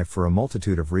American life for a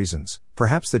multitude of reasons,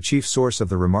 perhaps the chief source of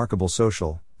the remarkable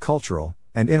social, cultural,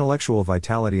 and intellectual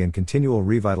vitality and continual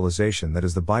revitalization that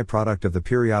is the byproduct of the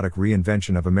periodic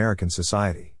reinvention of American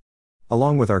society.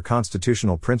 Along with our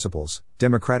constitutional principles,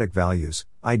 democratic values,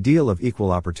 ideal of equal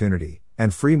opportunity,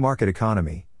 and free market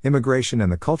economy, immigration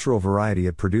and the cultural variety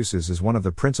it produces is one of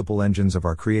the principal engines of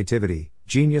our creativity,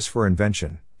 genius for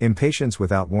invention, impatience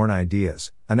with outworn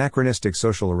ideas, anachronistic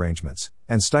social arrangements,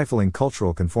 and stifling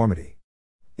cultural conformity.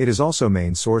 It is also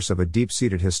main source of a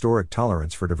deep-seated historic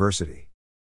tolerance for diversity.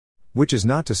 Which is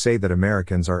not to say that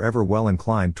Americans are ever well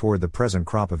inclined toward the present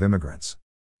crop of immigrants.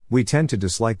 We tend to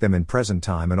dislike them in present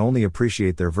time and only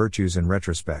appreciate their virtues in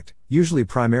retrospect, usually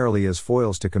primarily as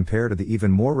foils to compare to the even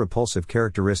more repulsive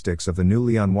characteristics of the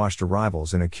newly unwashed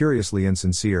arrivals in a curiously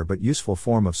insincere but useful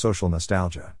form of social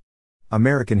nostalgia.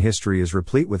 American history is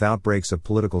replete with outbreaks of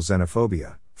political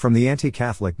xenophobia, from the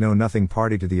anti-Catholic Know-Nothing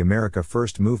Party to the America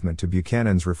First movement to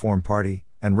Buchanan's Reform Party,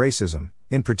 and racism,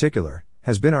 in particular,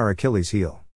 has been our Achilles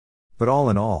heel. But all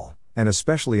in all, and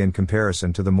especially in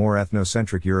comparison to the more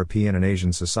ethnocentric European and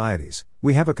Asian societies,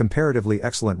 we have a comparatively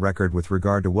excellent record with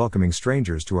regard to welcoming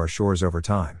strangers to our shores over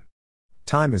time.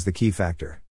 Time is the key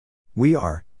factor. We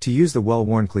are, to use the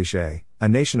well-worn cliché, a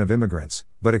nation of immigrants,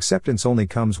 but acceptance only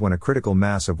comes when a critical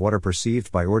mass of what are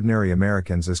perceived by ordinary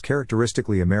Americans as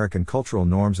characteristically American cultural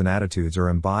norms and attitudes are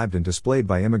imbibed and displayed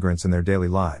by immigrants in their daily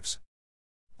lives.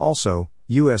 Also,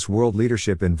 U.S. world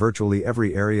leadership in virtually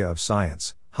every area of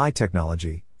science, high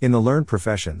technology, in the learned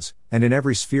professions, and in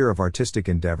every sphere of artistic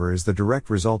endeavor is the direct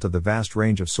result of the vast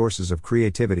range of sources of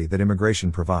creativity that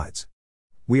immigration provides.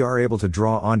 We are able to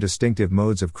draw on distinctive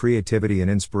modes of creativity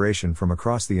and inspiration from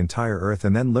across the entire earth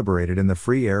and then liberate it in the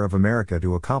free air of America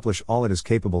to accomplish all it is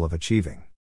capable of achieving.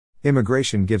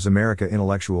 Immigration gives America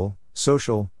intellectual,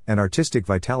 social, and artistic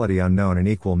vitality unknown in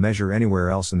equal measure anywhere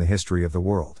else in the history of the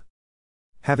world.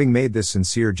 Having made this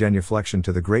sincere genuflection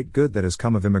to the great good that has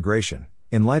come of immigration,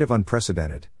 in light of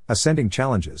unprecedented, ascending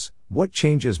challenges, what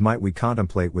changes might we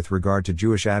contemplate with regard to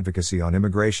Jewish advocacy on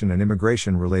immigration and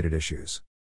immigration-related issues?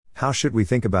 How should we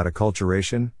think about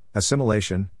acculturation,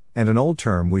 assimilation, and an old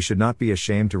term we should not be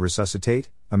ashamed to resuscitate,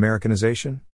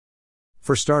 Americanization?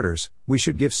 For starters, we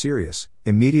should give serious,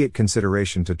 immediate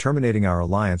consideration to terminating our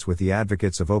alliance with the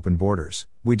advocates of open borders.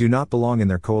 We do not belong in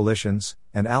their coalitions,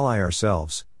 and ally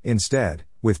ourselves, instead,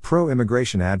 with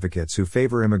pro-immigration advocates who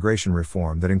favor immigration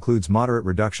reform that includes moderate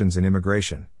reductions in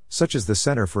immigration, such as the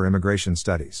Center for Immigration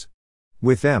Studies.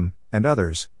 With them, and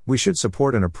others, we should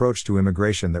support an approach to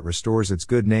immigration that restores its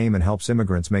good name and helps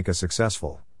immigrants make a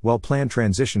successful, well-planned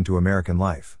transition to American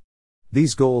life.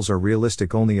 These goals are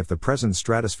realistic only if the present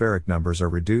stratospheric numbers are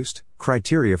reduced,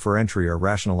 criteria for entry are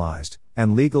rationalized,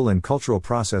 and legal and cultural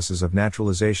processes of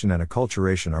naturalization and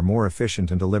acculturation are more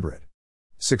efficient and deliberate.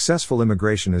 Successful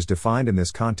immigration is defined in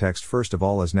this context first of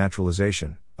all as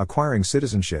naturalization, acquiring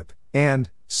citizenship,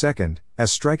 and, second,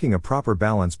 as striking a proper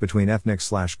balance between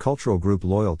ethnic/cultural group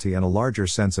loyalty and a larger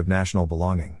sense of national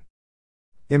belonging.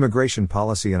 Immigration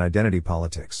policy and identity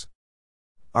politics.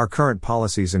 Our current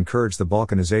policies encourage the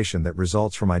balkanization that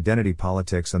results from identity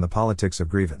politics and the politics of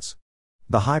grievance.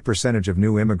 The high percentage of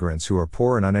new immigrants who are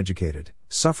poor and uneducated,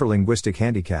 suffer linguistic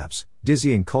handicaps,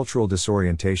 dizzying cultural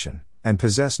disorientation, and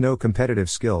possess no competitive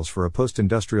skills for a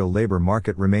post-industrial labor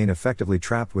market remain effectively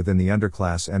trapped within the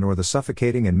underclass and/or the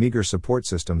suffocating and meager support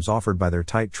systems offered by their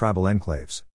tight tribal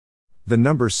enclaves. The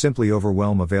numbers simply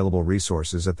overwhelm available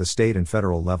resources at the state and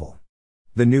federal level.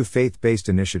 The new faith-based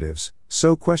initiatives,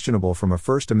 so questionable from a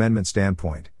First Amendment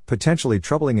standpoint, potentially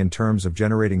troubling in terms of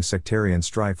generating sectarian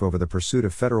strife over the pursuit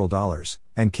of federal dollars,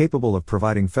 and capable of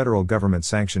providing federal government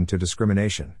sanction to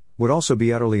discrimination, would also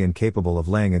be utterly incapable of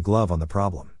laying a glove on the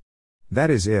problem. That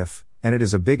is if, and it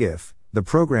is a big if, The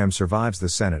program survives the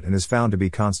Senate and is found to be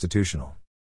constitutional.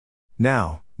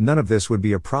 Now, none of this would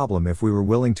be a problem if we were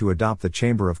willing to adopt the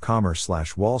Chamber of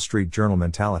Commerce/Wall Street Journal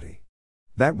mentality.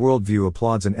 That worldview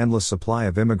applauds an endless supply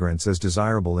of immigrants as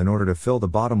desirable in order to fill the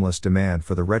bottomless demand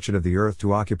for the wretched of the earth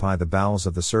to occupy the bowels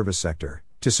of the service sector,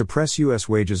 to suppress U.S.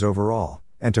 wages overall,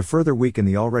 and to further weaken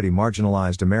the already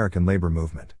marginalized American labor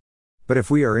movement. But if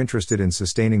we are interested in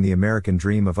sustaining the American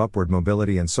dream of upward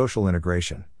mobility and social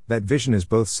integration, that vision is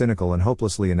both cynical and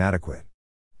hopelessly inadequate.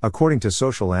 According to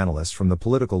social analysts from the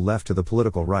political left to the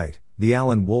political right, the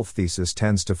Alan Wolf thesis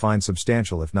tends to find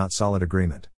substantial if not solid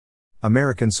agreement.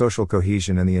 American social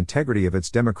cohesion and the integrity of its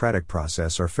democratic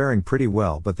process are faring pretty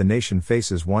well, but the nation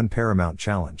faces one paramount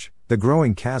challenge: the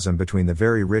growing chasm between the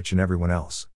very rich and everyone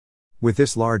else. With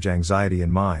this large anxiety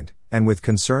in mind, and with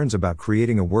concerns about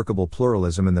creating a workable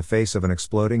pluralism in the face of an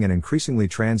exploding and increasingly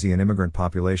transient immigrant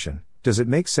population, does it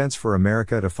make sense for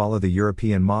America to follow the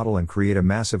European model and create a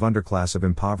massive underclass of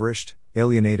impoverished,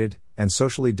 alienated, and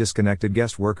socially disconnected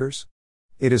guest workers?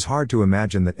 It is hard to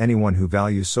imagine that anyone who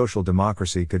values social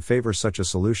democracy could favor such a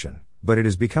solution, but it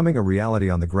is becoming a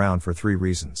reality on the ground for three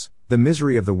reasons: the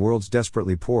misery of the world's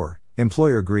desperately poor,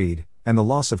 employer greed, and the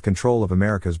loss of control of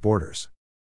America's borders.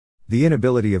 The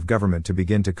inability of government to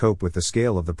begin to cope with the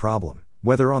scale of the problem,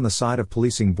 whether on the side of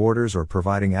policing borders or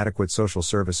providing adequate social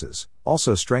services,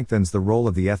 also strengthens the role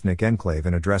of the ethnic enclave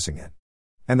in addressing it.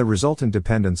 And the resultant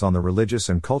dependence on the religious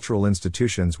and cultural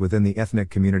institutions within the ethnic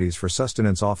communities for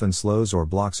sustenance often slows or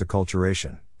blocks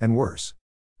acculturation, and worse.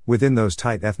 Within those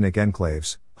tight ethnic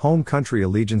enclaves, home country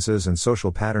allegiances and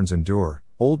social patterns endure,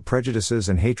 old prejudices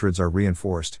and hatreds are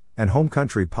reinforced, and home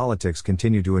country politics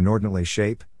continue to inordinately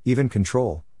shape, even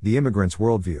control, the immigrant's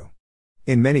worldview.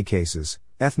 In many cases,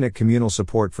 ethnic communal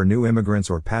support for new immigrants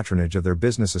or patronage of their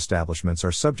business establishments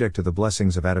are subject to the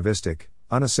blessings of atavistic,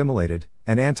 unassimilated,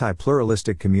 and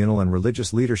anti-pluralistic communal and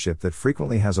religious leadership that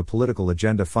frequently has a political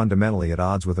agenda fundamentally at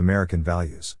odds with American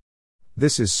values.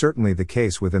 This is certainly the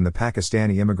case within the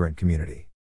Pakistani immigrant community.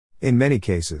 In many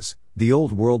cases, the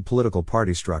old world political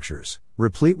party structures,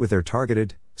 replete with their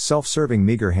targeted, self-serving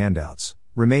meager handouts,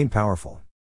 remain powerful.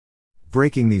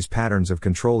 Breaking these patterns of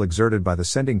control exerted by the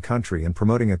sending country and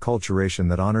promoting a acculturation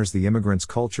that honors the immigrant's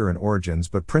culture and origins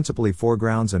but principally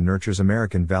foregrounds and nurtures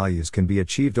American values can be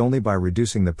achieved only by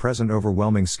reducing the present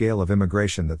overwhelming scale of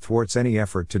immigration that thwarts any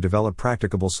effort to develop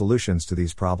practicable solutions to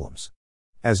these problems.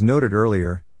 As noted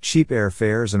earlier, cheap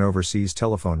airfares and overseas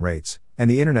telephone rates, and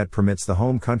the internet permits the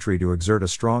home country to exert a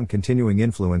strong continuing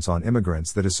influence on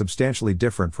immigrants that is substantially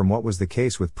different from what was the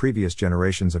case with previous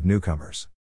generations of newcomers.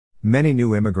 Many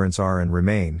new immigrants are and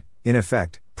remain, in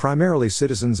effect, primarily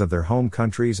citizens of their home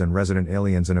countries and resident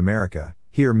aliens in America,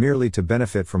 here merely to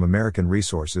benefit from American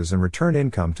resources and return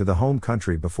income to the home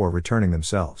country before returning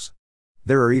themselves.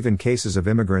 There are even cases of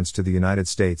immigrants to the United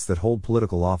States that hold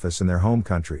political office in their home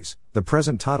countries. The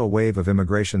present tidal wave of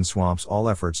immigration swamps all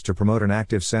efforts to promote an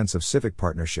active sense of civic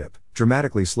partnership,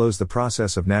 dramatically slows the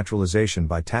process of naturalization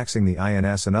by taxing the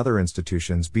INS and other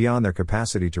institutions beyond their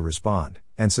capacity to respond,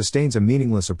 and sustains a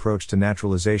meaningless approach to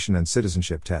naturalization and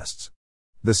citizenship tests.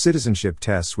 The citizenship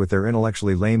tests with their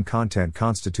intellectually lame content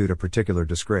constitute a particular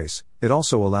disgrace. It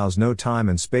also allows no time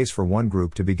and space for one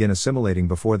group to begin assimilating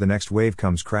before the next wave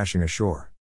comes crashing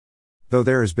ashore. Though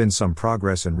there has been some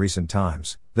progress in recent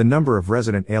times, the number of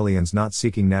resident aliens not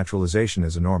seeking naturalization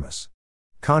is enormous.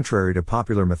 Contrary to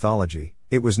popular mythology,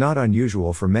 it was not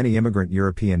unusual for many immigrant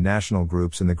European national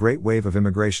groups in the Great Wave of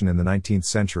immigration in the 19th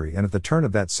century and at the turn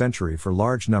of that century for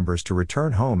large numbers to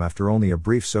return home after only a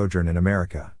brief sojourn in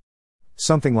America.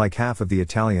 Something like half of the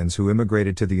Italians who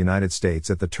immigrated to the United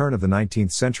States at the turn of the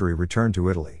 19th century returned to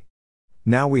Italy.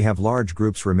 Now we have large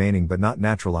groups remaining but not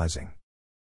naturalizing.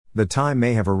 The time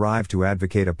may have arrived to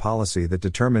advocate a policy that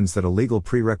determines that a legal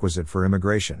prerequisite for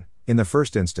immigration, in the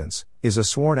first instance, is a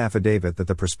sworn affidavit that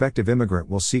the prospective immigrant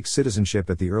will seek citizenship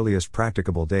at the earliest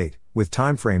practicable date, with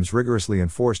timeframes rigorously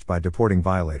enforced by deporting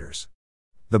violators.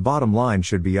 The bottom line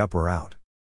should be up or out.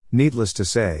 Needless to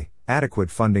say,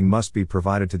 adequate funding must be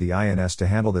provided to the INS to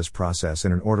handle this process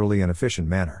in an orderly and efficient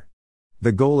manner.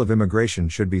 The goal of immigration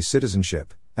should be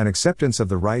citizenship, an acceptance of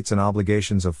the rights and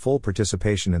obligations of full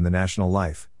participation in the national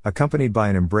life, accompanied by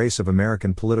an embrace of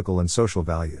American political and social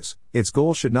values. Its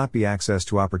goal should not be access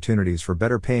to opportunities for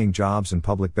better paying jobs and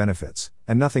public benefits,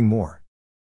 and nothing more.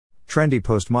 Trendy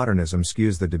postmodernism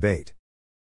skews the debate.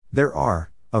 There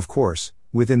are, of course,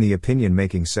 within the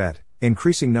opinion-making set,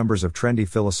 increasing numbers of trendy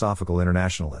philosophical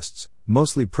internationalists,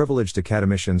 mostly privileged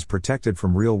academicians protected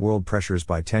from real-world pressures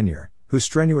by tenure, who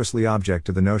strenuously object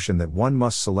to the notion that one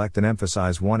must select and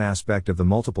emphasize one aspect of the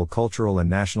multiple cultural and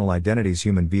national identities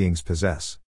human beings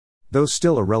possess. Though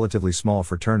still a relatively small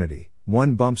fraternity,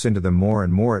 one bumps into them more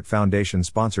and more at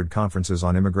Foundation-sponsored conferences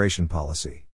on immigration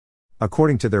policy.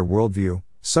 According to their worldview,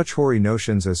 such hoary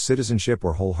notions as citizenship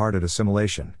or wholehearted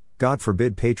assimilation, God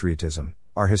forbid patriotism,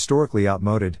 are historically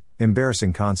outmoded,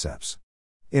 embarrassing concepts.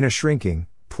 In a shrinking,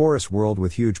 porous world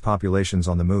with huge populations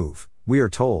on the move, we are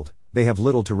told, they have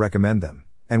little to recommend them,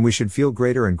 and we should feel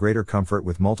greater and greater comfort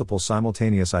with multiple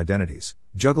simultaneous identities,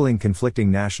 juggling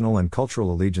conflicting national and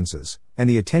cultural allegiances, and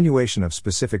the attenuation of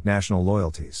specific national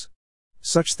loyalties.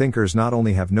 Such thinkers not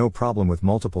only have no problem with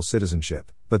multiple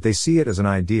citizenship, but they see it as an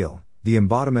ideal, the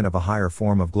embodiment of a higher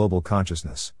form of global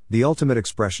consciousness, the ultimate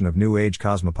expression of New Age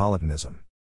cosmopolitanism.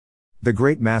 The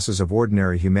great masses of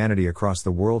ordinary humanity across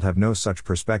the world have no such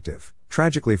perspective.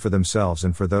 Tragically for themselves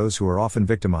and for those who are often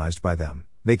victimized by them,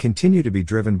 they continue to be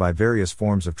driven by various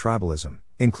forms of tribalism,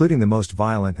 including the most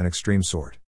violent and extreme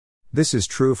sort. This is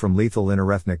true from lethal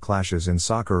interethnic clashes in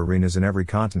soccer arenas in every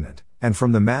continent, and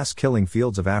from the mass killing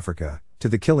fields of Africa, to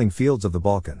the killing fields of the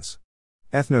Balkans.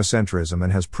 Ethnocentrism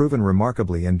and has proven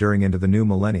remarkably enduring into the new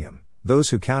millennium. Those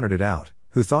who counted it out,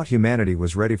 who thought humanity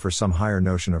was ready for some higher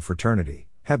notion of fraternity,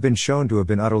 have been shown to have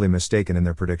been utterly mistaken in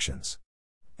their predictions.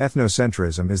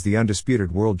 Ethnocentrism is the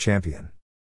undisputed world champion.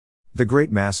 The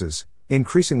great masses,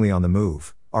 increasingly on the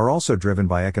move, are also driven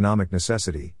by economic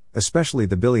necessity, especially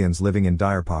the billions living in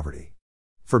dire poverty.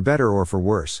 For better or for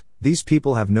worse, these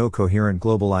people have no coherent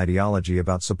global ideology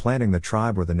about supplanting the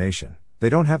tribe or the nation. They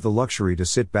don't have the luxury to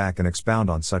sit back and expound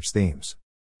on such themes.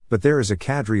 But there is a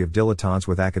cadre of dilettantes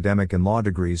with academic and law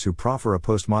degrees who proffer a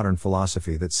postmodern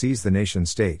philosophy that sees the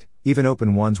nation-state, even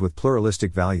open ones with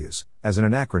pluralistic values, as an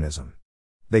anachronism.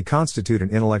 They constitute an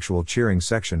intellectual cheering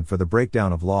section for the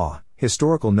breakdown of law,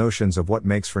 historical notions of what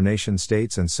makes for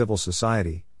nation-states and civil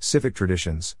society, civic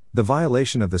traditions, the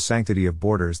violation of the sanctity of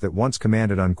borders that once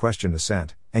commanded unquestioned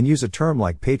assent, and use a term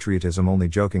like patriotism only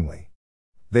jokingly.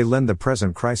 They lend the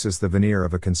present crisis the veneer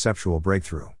of a conceptual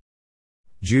breakthrough.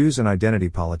 Jews and identity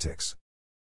politics.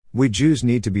 We Jews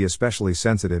need to be especially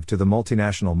sensitive to the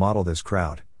multinational model this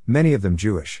crowd, many of them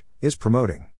Jewish, is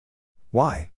promoting.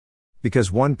 Why?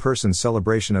 Because one person's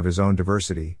celebration of his own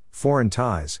diversity, foreign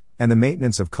ties, and the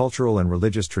maintenance of cultural and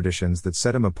religious traditions that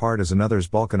set him apart is another's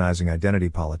balkanizing identity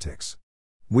politics.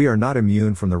 We are not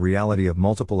immune from the reality of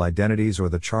multiple identities or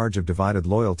the charge of divided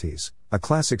loyalties, a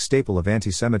classic staple of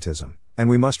anti-Semitism, and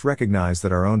we must recognize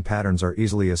that our own patterns are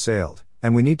easily assailed,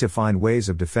 and we need to find ways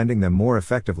of defending them more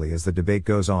effectively as the debate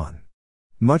goes on.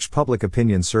 Much public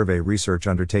opinion survey research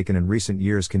undertaken in recent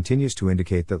years continues to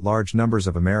indicate that large numbers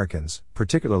of Americans,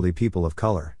 particularly people of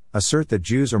color, assert that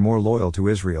Jews are more loyal to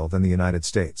Israel than the United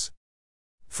States.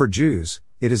 For Jews,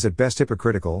 it is at best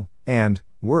hypocritical, and,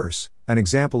 worse, an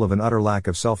example of an utter lack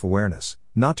of self-awareness,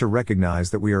 not to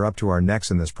recognize that we are up to our necks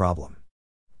in this problem.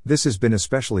 This has been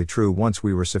especially true once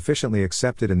we were sufficiently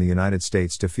accepted in the United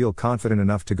States to feel confident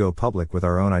enough to go public with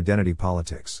our own identity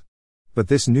politics. But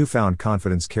this newfound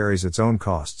confidence carries its own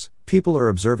costs. People are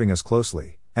observing us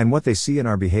closely, and what they see in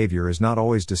our behavior is not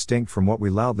always distinct from what we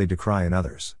loudly decry in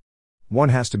others. One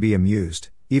has to be amused,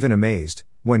 even amazed,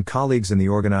 when colleagues in the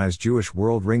organized Jewish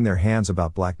world wring their hands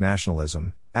about black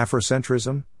nationalism,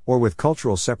 Afrocentrism, or with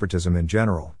cultural separatism in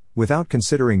general, without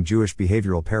considering Jewish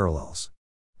behavioral parallels.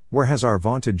 Where has our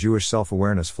vaunted Jewish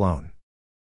self-awareness flown?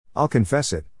 I'll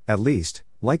confess it, at least,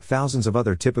 like thousands of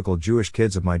other typical Jewish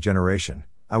kids of my generation,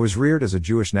 I was reared as a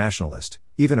Jewish nationalist,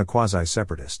 even a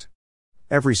quasi-separatist.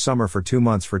 Every summer for 2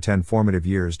 months for 10 formative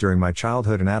years during my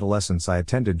childhood and adolescence I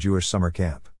attended Jewish summer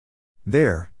camp.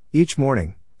 There, each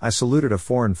morning, I saluted a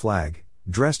foreign flag,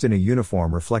 dressed in a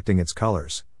uniform reflecting its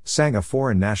colors, sang a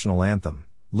foreign national anthem,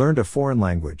 learned a foreign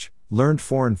language, learned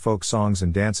foreign folk songs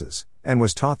and dances, and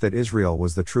was taught that Israel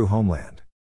was the true homeland.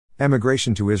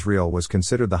 Emigration to Israel was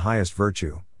considered the highest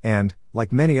virtue, and,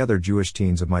 like many other Jewish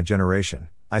teens of my generation,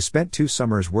 I spent 2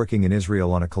 summers working in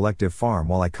Israel on a collective farm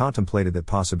while I contemplated that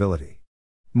possibility.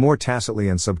 More tacitly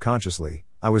and subconsciously,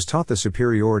 I was taught the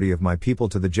superiority of my people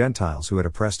to the Gentiles who had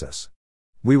oppressed us.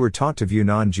 We were taught to view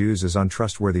non-Jews as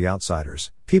untrustworthy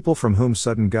outsiders, people from whom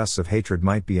sudden gusts of hatred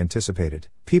might be anticipated,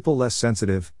 people less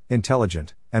sensitive,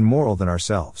 intelligent, and moral than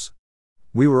ourselves.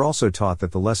 We were also taught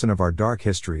that the lesson of our dark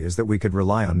history is that we could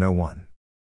rely on no one.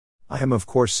 I am of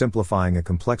course simplifying a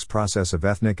complex process of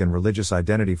ethnic and religious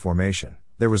identity formation.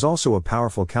 There was also a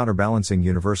powerful counterbalancing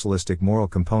universalistic moral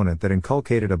component that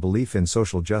inculcated a belief in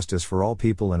social justice for all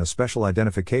people and a special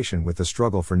identification with the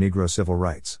struggle for Negro civil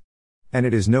rights. And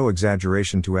it is no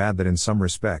exaggeration to add that in some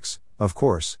respects, of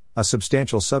course, a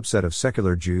substantial subset of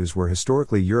secular Jews were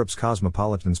historically Europe's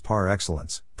cosmopolitans par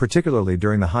excellence, particularly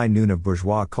during the high noon of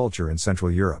bourgeois culture in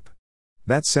Central Europe.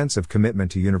 That sense of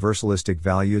commitment to universalistic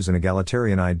values and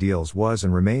egalitarian ideals was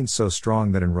and remains so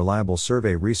strong that in reliable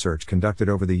survey research conducted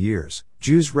over the years,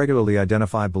 Jews regularly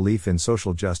identify belief in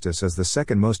social justice as the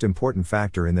second most important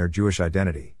factor in their Jewish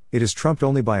identity. It is trumped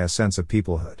only by a sense of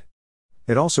peoplehood.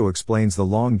 It also explains the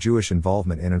long Jewish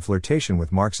involvement in and flirtation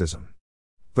with Marxism.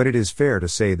 But it is fair to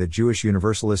say that Jewish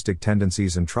universalistic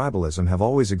tendencies and tribalism have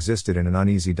always existed in an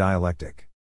uneasy dialectic.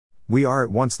 We are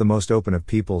at once the most open of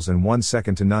peoples and one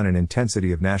second to none in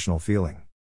intensity of national feeling.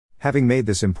 Having made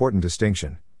this important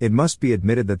distinction, it must be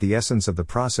admitted that the essence of the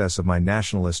process of my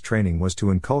nationalist training was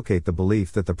to inculcate the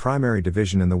belief that the primary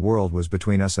division in the world was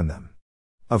between us and them.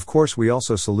 Of course, we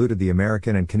also saluted the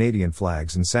American and Canadian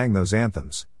flags and sang those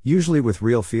anthems, usually with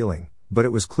real feeling, but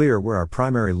it was clear where our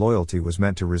primary loyalty was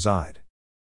meant to reside.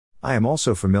 I am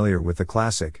also familiar with the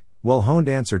classic, well-honed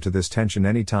answer to this tension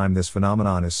anytime this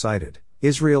phenomenon is cited.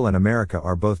 Israel and America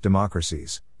are both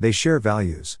democracies, they share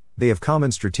values, they have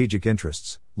common strategic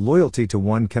interests, loyalty to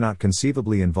one cannot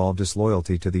conceivably involve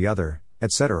disloyalty to the other,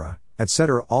 etc.,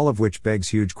 etc., all of which begs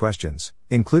huge questions,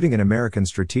 including an American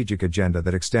strategic agenda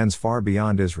that extends far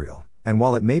beyond Israel, and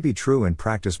while it may be true in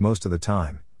practice most of the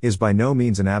time, is by no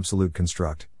means an absolute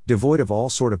construct, devoid of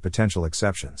all sort of potential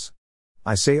exceptions.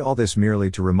 I say all this merely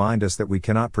to remind us that we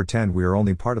cannot pretend we are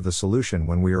only part of the solution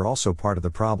when we are also part of the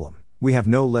problem. We have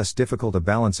no less difficult a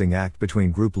balancing act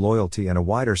between group loyalty and a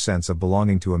wider sense of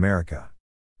belonging to America.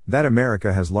 That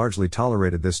America has largely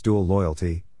tolerated this dual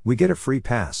loyalty, we get a free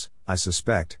pass, I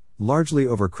suspect, largely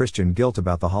over Christian guilt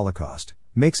about the Holocaust,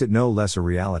 makes it no less a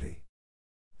reality.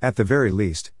 At the very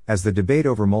least, as the debate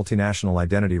over multinational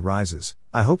identity rises,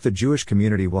 I hope the Jewish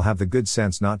community will have the good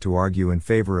sense not to argue in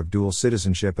favor of dual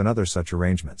citizenship and other such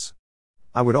arrangements.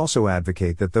 I would also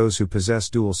advocate that those who possess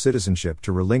dual citizenship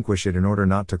to relinquish it in order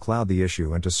not to cloud the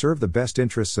issue and to serve the best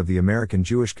interests of the American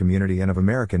Jewish community and of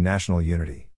American national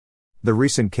unity. The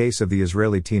recent case of the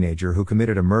Israeli teenager who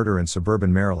committed a murder in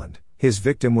suburban Maryland, his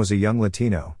victim was a young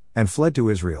Latino, and fled to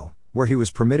Israel, where he was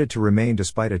permitted to remain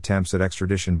despite attempts at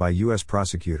extradition by U.S.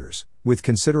 prosecutors, with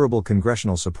considerable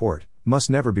congressional support, must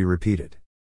never be repeated.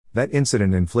 That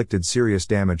incident inflicted serious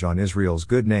damage on Israel's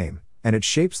good name, and it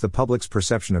shapes the public's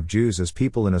perception of Jews as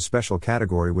people in a special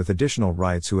category with additional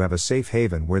rights who have a safe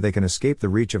haven where they can escape the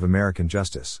reach of American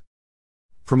justice.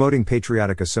 Promoting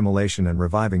patriotic assimilation and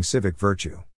reviving civic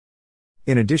virtue.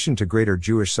 In addition to greater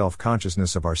Jewish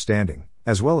self-consciousness of our standing,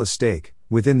 as well as stake,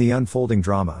 within the unfolding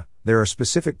drama, there are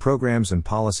specific programs and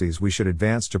policies we should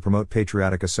advance to promote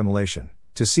patriotic assimilation,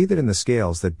 to see that in the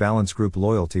scales that balance group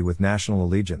loyalty with national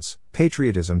allegiance,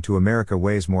 patriotism to America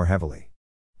weighs more heavily.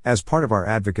 As part of our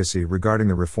advocacy regarding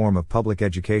the reform of public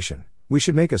education, we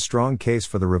should make a strong case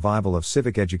for the revival of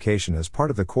civic education as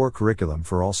part of the core curriculum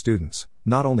for all students,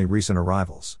 not only recent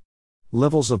arrivals.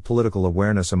 Levels of political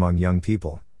awareness among young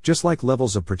people, just like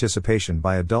levels of participation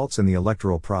by adults in the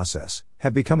electoral process,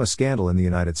 have become a scandal in the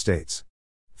United States.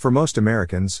 For most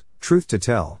Americans, truth to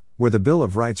tell, were the Bill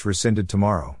of Rights rescinded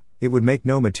tomorrow, it would make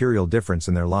no material difference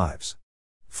in their lives.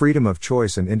 Freedom of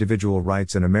choice and individual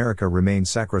rights in America remain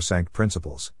sacrosanct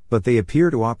principles, but they appear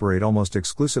to operate almost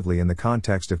exclusively in the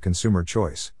context of consumer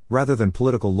choice, rather than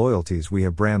political loyalties. We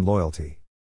have brand loyalty.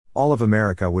 All of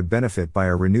America would benefit by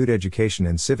a renewed education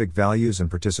in civic values and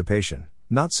participation,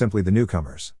 not simply the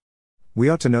newcomers. We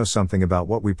ought to know something about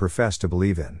what we profess to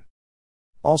believe in.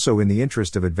 Also, in the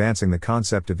interest of advancing the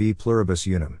concept of e pluribus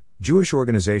unum, Jewish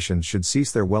organizations should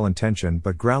cease their well-intentioned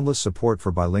but groundless support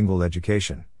for bilingual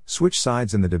education, switch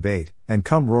sides in the debate, and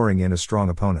come roaring in as strong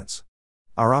opponents.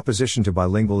 Our opposition to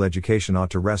bilingual education ought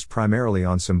to rest primarily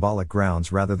on symbolic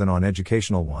grounds rather than on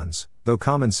educational ones, though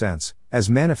common sense, as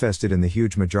manifested in the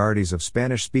huge majorities of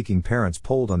Spanish-speaking parents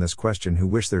polled on this question who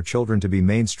wish their children to be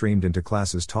mainstreamed into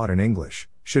classes taught in English,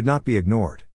 should not be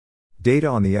ignored. Data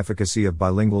on the efficacy of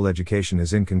bilingual education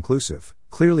is inconclusive.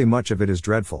 Clearly much of it is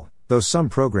dreadful, though some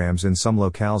programs in some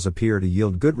locales appear to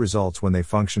yield good results when they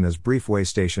function as brief way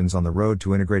stations on the road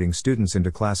to integrating students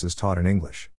into classes taught in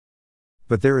English.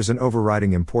 But there is an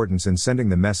overriding importance in sending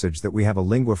the message that we have a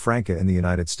lingua franca in the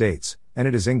United States, and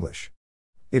it is English.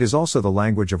 It is also the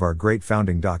language of our great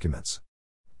founding documents.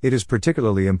 It is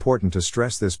particularly important to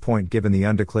stress this point given the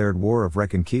undeclared war of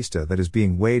Reconquista that is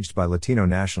being waged by Latino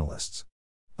nationalists.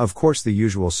 Of course, the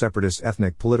usual separatist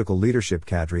ethnic political leadership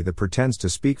cadre that pretends to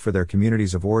speak for their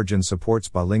communities of origin supports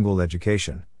bilingual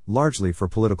education, largely for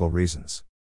political reasons.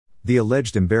 The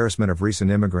alleged embarrassment of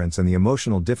recent immigrants and the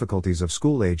emotional difficulties of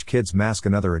school-age kids mask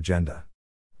another agenda.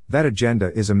 That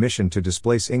agenda is a mission to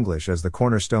displace English as the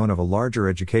cornerstone of a larger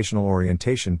educational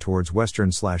orientation towards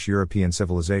Western/European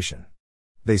civilization.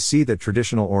 They see that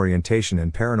traditional orientation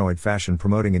in paranoid fashion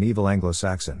promoting an evil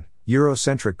Anglo-Saxon,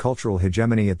 Eurocentric cultural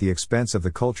hegemony at the expense of the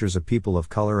cultures of people of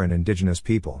color and indigenous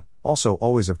people, also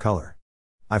always of color.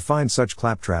 I find such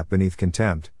claptrap beneath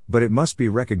contempt, but it must be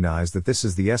recognized that this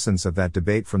is the essence of that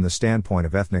debate from the standpoint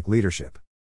of ethnic leadership.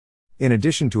 In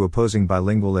addition to opposing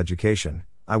bilingual education,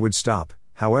 I would stop,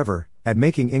 however, at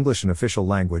making English an official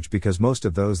language because most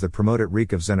of those that promote it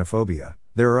reek of xenophobia.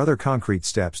 There are other concrete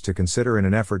steps to consider in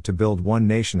an effort to build one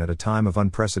nation at a time of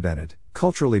unprecedented,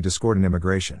 culturally discordant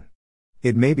immigration.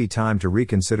 It may be time to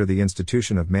reconsider the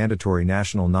institution of mandatory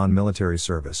national non-military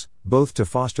service, both to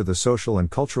foster the social and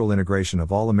cultural integration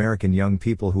of all American young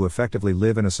people who effectively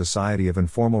live in a society of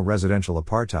informal residential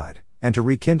apartheid, and to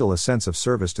rekindle a sense of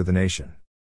service to the nation.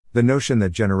 The notion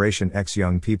that Generation X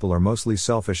young people are mostly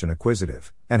selfish and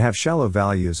acquisitive, and have shallow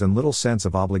values and little sense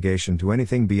of obligation to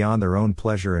anything beyond their own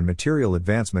pleasure and material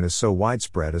advancement is so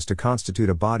widespread as to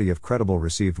constitute a body of credible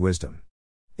received wisdom.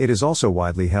 It is also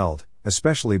widely held,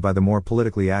 especially by the more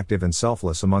politically active and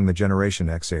selfless among the Generation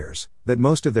X heirs, that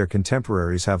most of their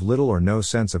contemporaries have little or no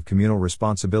sense of communal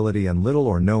responsibility and little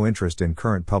or no interest in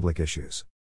current public issues.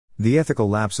 The ethical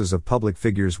lapses of public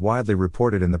figures widely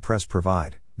reported in the press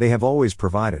they have always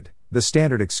provided, the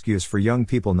standard excuse for young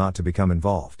people not to become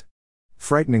involved.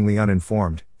 Frighteningly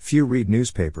uninformed, few read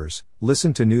newspapers,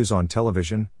 listen to news on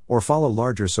television, or follow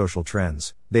larger social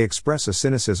trends. They express a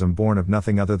cynicism born of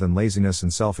nothing other than laziness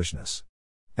and selfishness.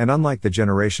 And unlike the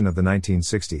generation of the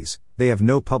 1960s, they have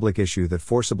no public issue that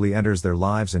forcibly enters their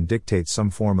lives and dictates some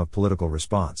form of political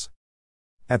response.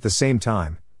 At the same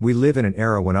time, we live in an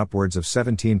era when upwards of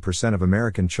 17% of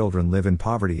American children live in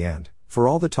poverty and, for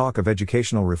all the talk of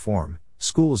educational reform,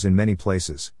 schools in many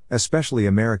places, especially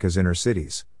America's inner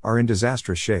cities, are in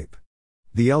disastrous shape.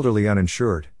 The elderly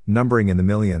uninsured, numbering in the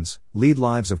millions, lead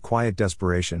lives of quiet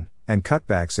desperation, and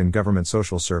cutbacks in government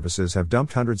social services have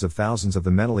dumped hundreds of thousands of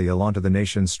the mentally ill onto the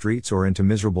nation's streets or into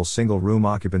miserable single-room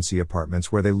occupancy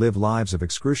apartments where they live lives of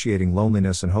excruciating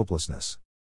loneliness and hopelessness.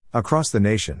 Across the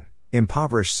nation,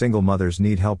 impoverished single mothers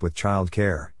need help with child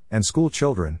care, and school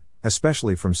children,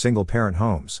 especially from single-parent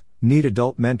homes, need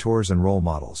adult mentors and role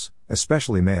models,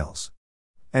 especially males.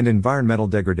 And environmental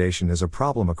degradation is a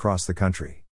problem across the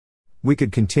country. We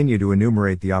could continue to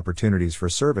enumerate the opportunities for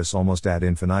service almost ad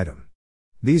infinitum.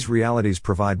 These realities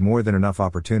provide more than enough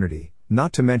opportunity,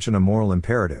 not to mention a moral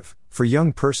imperative, for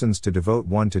young persons to devote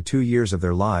 1 to 2 years of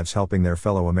their lives helping their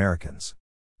fellow Americans.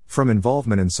 From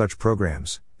involvement in such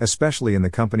programs, especially in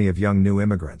the company of young new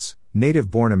immigrants,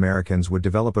 native-born Americans would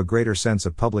develop a greater sense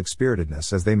of public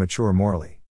spiritedness as they mature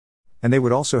morally. And they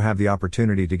would also have the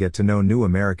opportunity to get to know new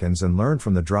Americans and learn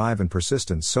from the drive and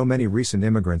persistence so many recent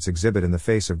immigrants exhibit in the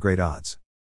face of great odds.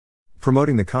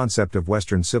 Promoting the concept of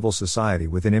Western civil society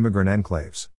within immigrant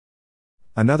enclaves.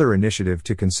 Another initiative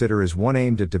to consider is one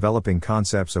aimed at developing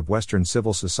concepts of Western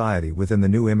civil society within the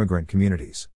new immigrant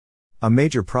communities. A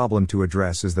major problem to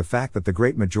address is the fact that the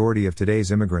great majority of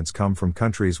today's immigrants come from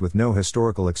countries with no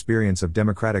historical experience of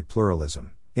democratic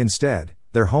pluralism. Instead,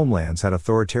 their homelands had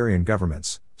authoritarian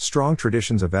governments, strong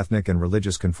traditions of ethnic and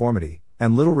religious conformity,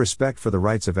 and little respect for the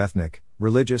rights of ethnic,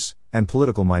 religious, and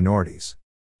political minorities.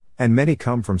 And many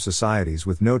come from societies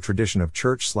with no tradition of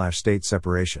church/state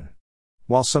separation.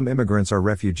 While some immigrants are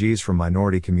refugees from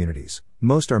minority communities,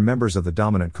 most are members of the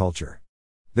dominant culture.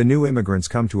 The new immigrants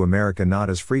come to America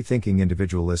not as free-thinking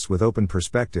individualists with open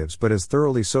perspectives but as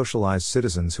thoroughly socialized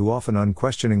citizens who often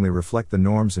unquestioningly reflect the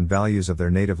norms and values of their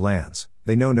native lands.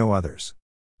 They know no others.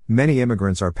 Many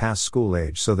immigrants are past school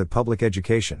age so that public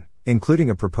education, including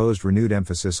a proposed renewed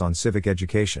emphasis on civic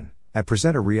education, at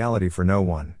present a reality for no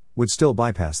one, would still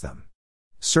bypass them.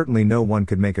 Certainly no one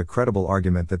could make a credible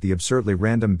argument that the absurdly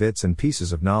random bits and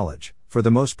pieces of knowledge, for the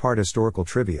most part historical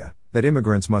trivia, that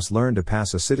immigrants must learn to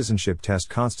pass a citizenship test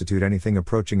constitute anything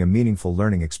approaching a meaningful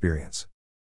learning experience.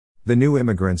 The new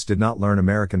immigrants did not learn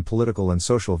American political and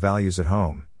social values at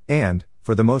home, and,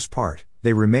 for the most part,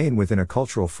 they remain within a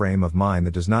cultural frame of mind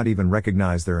that does not even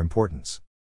recognize their importance.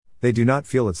 They do not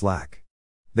feel its lack.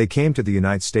 They came to the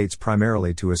United States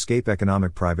primarily to escape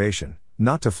economic privation,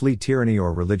 not to flee tyranny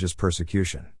or religious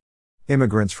persecution.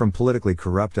 Immigrants from politically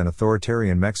corrupt and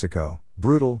authoritarian Mexico,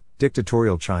 brutal,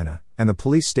 dictatorial China, and the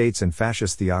police states and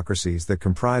fascist theocracies that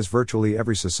comprise virtually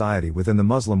every society within the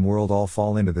Muslim world all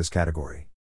fall into this category.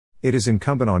 It is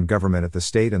incumbent on government at the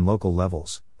state and local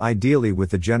levels, ideally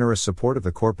with the generous support of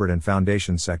the corporate and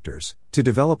foundation sectors, to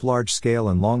develop large-scale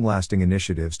and long-lasting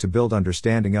initiatives to build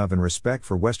understanding of and respect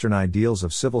for Western ideals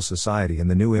of civil society in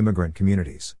the new immigrant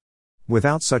communities.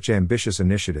 Without such ambitious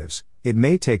initiatives, it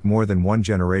may take more than one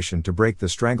generation to break the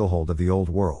stranglehold of the old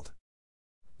world.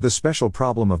 The special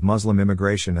problem of Muslim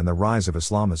immigration and the rise of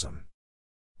Islamism.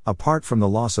 Apart from the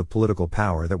loss of political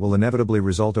power that will inevitably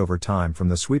result over time from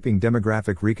the sweeping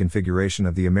demographic reconfiguration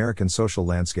of the American social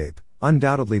landscape,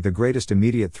 undoubtedly the greatest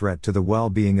immediate threat to the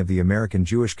well-being of the American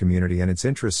Jewish community and its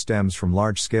interests stems from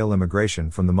large-scale immigration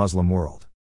from the Muslim world.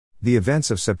 The events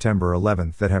of September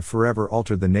 11 that have forever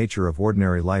altered the nature of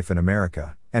ordinary life in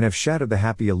America, and have shattered the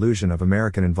happy illusion of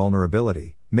American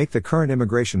invulnerability, make the current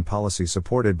immigration policy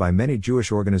supported by many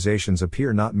Jewish organizations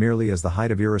appear not merely as the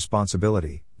height of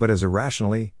irresponsibility, but as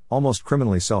irrationally, almost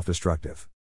criminally self-destructive.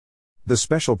 The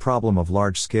special problem of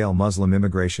large-scale Muslim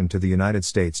immigration to the United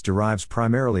States derives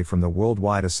primarily from the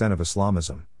worldwide ascent of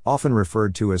Islamism, often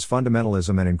referred to as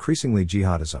fundamentalism and increasingly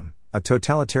jihadism, a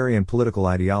totalitarian political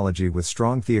ideology with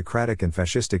strong theocratic and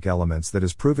fascistic elements that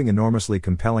is proving enormously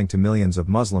compelling to millions of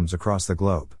Muslims across the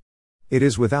globe. It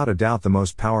is without a doubt the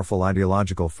most powerful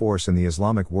ideological force in the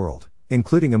Islamic world,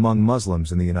 including among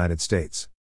Muslims in the United States.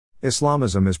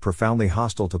 Islamism is profoundly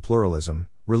hostile to pluralism,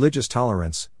 religious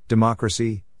tolerance,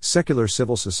 democracy, secular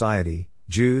civil society,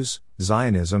 Jews,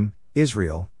 Zionism,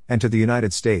 Israel, and to the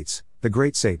United States, the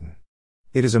Great Satan.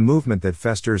 It is a movement that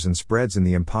festers and spreads in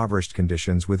the impoverished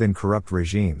conditions within corrupt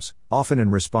regimes, often in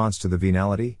response to the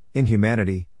venality,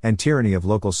 inhumanity, and tyranny of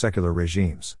local secular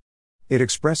regimes. It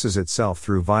expresses itself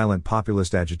through violent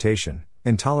populist agitation,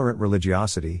 intolerant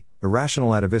religiosity,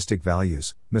 irrational atavistic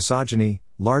values, misogyny,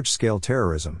 large-scale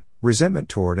terrorism, resentment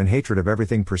toward and hatred of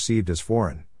everything perceived as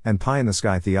foreign, and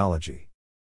pie-in-the-sky theology.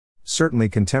 Certainly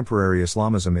contemporary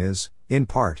Islamism is, in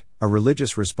part, a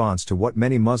religious response to what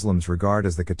many Muslims regard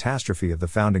as the catastrophe of the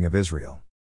founding of Israel.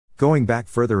 Going back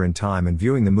further in time and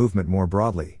viewing the movement more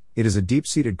broadly, it is a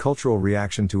deep-seated cultural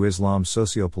reaction to Islam's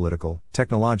socio-political,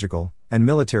 technological, and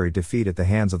military defeat at the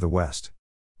hands of the West.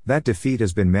 That defeat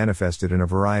has been manifested in a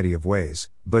variety of ways,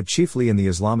 but chiefly in the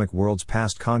Islamic world's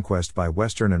past conquest by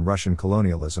Western and Russian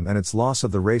colonialism and its loss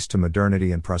of the race to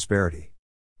modernity and prosperity.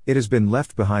 It has been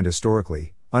left behind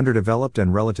historically, underdeveloped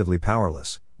and relatively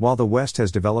powerless, while the West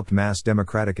has developed mass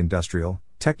democratic industrial,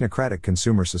 technocratic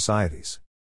consumer societies.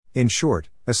 In short,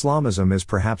 Islamism is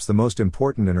perhaps the most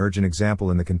important and urgent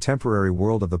example in the contemporary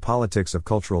world of the politics of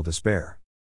cultural despair.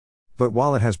 But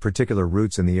while it has particular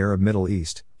roots in the Arab Middle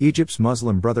East, Egypt's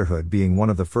Muslim Brotherhood being one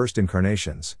of the first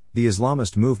incarnations, the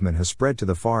Islamist movement has spread to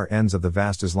the far ends of the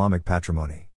vast Islamic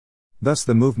patrimony. Thus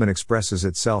the movement expresses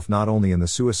itself not only in the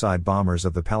suicide bombers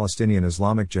of the Palestinian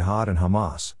Islamic Jihad and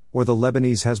Hamas, or the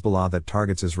Lebanese Hezbollah that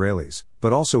targets Israelis,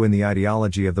 but also in the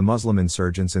ideology of the Muslim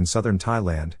insurgents in southern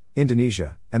Thailand,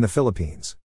 Indonesia, and the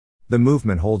Philippines. The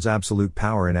movement holds absolute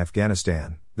power in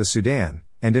Afghanistan, the Sudan,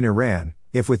 and in Iran,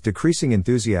 if with decreasing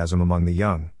enthusiasm among the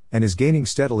young, and is gaining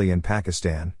steadily in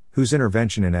Pakistan, whose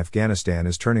intervention in Afghanistan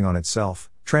is turning on itself,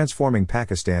 transforming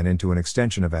Pakistan into an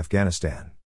extension of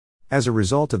Afghanistan. As a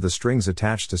result of the strings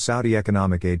attached to Saudi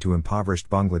economic aid to impoverished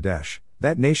Bangladesh,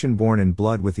 that nation born in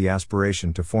blood with the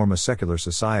aspiration to form a secular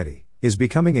society, is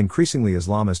becoming increasingly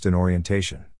Islamist in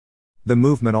orientation. The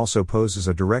movement also poses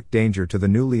a direct danger to the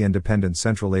newly independent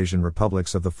Central Asian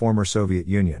republics of the former Soviet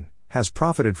Union, has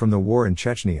profited from the war in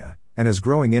Chechnya, and has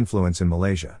growing influence in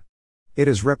Malaysia. It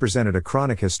has represented a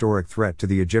chronic historic threat to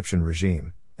the Egyptian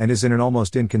regime, and is in an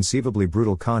almost inconceivably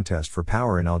brutal contest for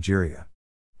power in Algeria.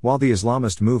 While the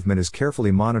Islamist movement is carefully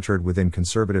monitored within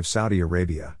conservative Saudi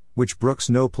Arabia, which brooks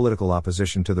no political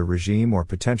opposition to the regime or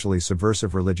potentially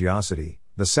subversive religiosity,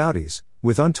 the Saudis,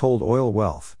 with untold oil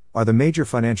wealth, are the major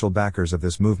financial backers of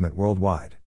this movement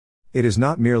worldwide. It is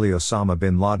not merely Osama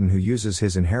bin Laden who uses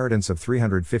his inheritance of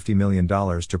 $350 million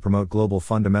to promote global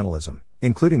fundamentalism,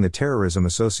 including the terrorism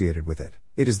associated with it.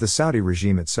 It is the Saudi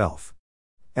regime itself.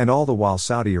 And all the while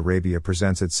Saudi Arabia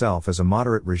presents itself as a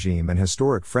moderate regime and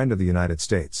historic friend of the United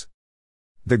States.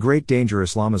 The great danger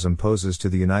Islamism poses to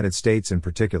the United States in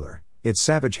particular, its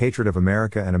savage hatred of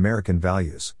America and American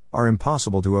values, are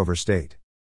impossible to overstate.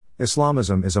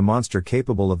 Islamism is a monster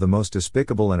capable of the most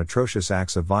despicable and atrocious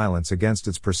acts of violence against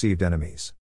its perceived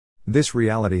enemies. This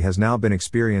reality has now been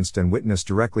experienced and witnessed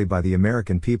directly by the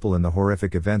American people in the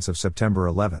horrific events of September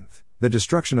 11, the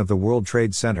destruction of the World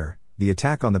Trade Center, the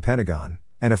attack on the Pentagon,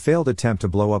 and a failed attempt to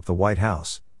blow up the White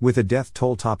House, with a death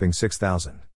toll topping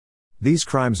 6,000. These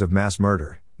crimes of mass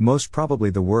murder, most probably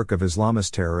the work of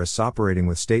Islamist terrorists operating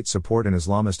with state support in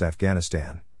Islamist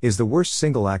Afghanistan, is the worst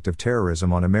single act of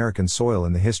terrorism on American soil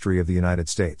in the history of the United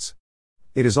States.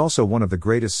 It is also one of the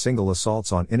greatest single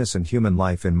assaults on innocent human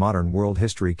life in modern world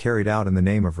history carried out in the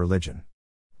name of religion.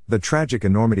 The tragic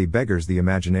enormity beggars the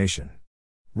imagination.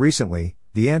 Recently,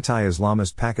 the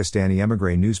anti-Islamist Pakistani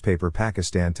émigré newspaper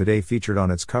Pakistan Today featured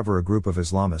on its cover a group of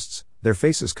Islamists, their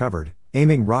faces covered,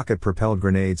 aiming rocket-propelled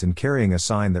grenades and carrying a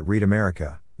sign that read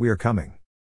 "America, we are coming.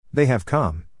 They have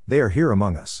come, they are here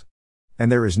among us."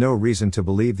 And there is no reason to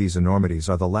believe these enormities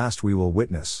are the last we will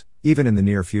witness, even in the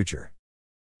near future.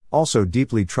 Also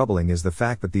deeply troubling is the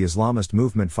fact that the Islamist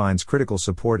movement finds critical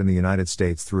support in the United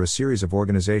States through a series of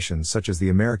organizations such as the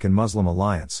American Muslim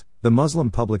Alliance, the Muslim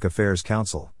Public Affairs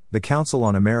Council, the Council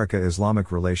on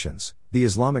America-Islamic Relations, the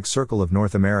Islamic Circle of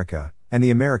North America, and the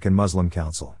American Muslim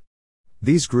Council.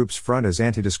 These groups front as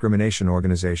anti-discrimination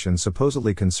organizations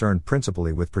supposedly concerned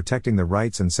principally with protecting the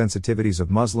rights and sensitivities of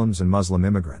Muslims and Muslim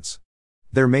immigrants.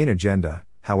 Their main agenda,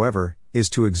 however, is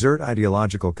to exert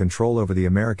ideological control over the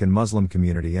American Muslim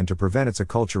community and to prevent its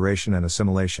acculturation and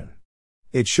assimilation.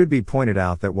 It should be pointed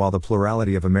out that while the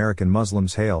plurality of American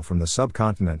Muslims hail from the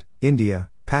subcontinent, India,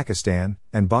 Pakistan,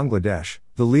 and Bangladesh,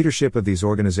 the leadership of these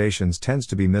organizations tends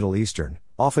to be Middle Eastern,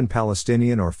 often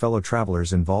Palestinian or fellow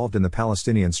travelers involved in the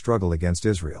Palestinian struggle against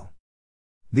Israel.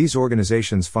 These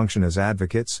organizations function as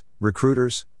advocates,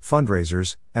 recruiters,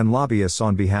 fundraisers, and lobbyists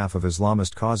on behalf of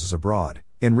Islamist causes abroad,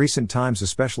 in recent times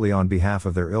especially on behalf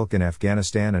of their ilk in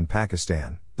Afghanistan and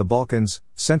Pakistan, the Balkans,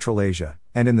 Central Asia,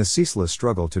 and in the ceaseless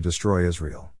struggle to destroy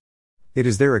Israel. It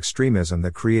is their extremism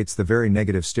that creates the very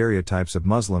negative stereotypes of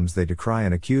Muslims they decry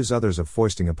and accuse others of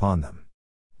foisting upon them.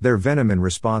 Their venom in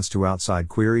response to outside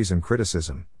queries and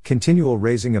criticism, continual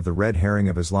raising of the red herring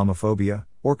of Islamophobia,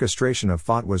 orchestration of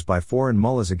fatwas by foreign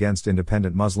mullahs against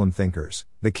independent Muslim thinkers,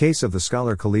 the case of the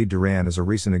scholar Khalid Duran is a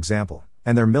recent example,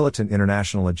 and their militant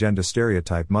international agenda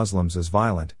stereotype Muslims as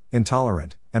violent,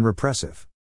 intolerant, and repressive.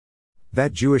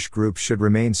 That Jewish groups should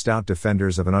remain stout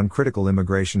defenders of an uncritical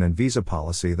immigration and visa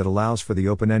policy that allows for the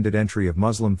open-ended entry of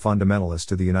Muslim fundamentalists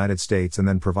to the United States and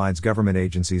then provides government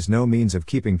agencies no means of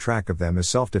keeping track of them is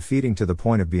self-defeating to the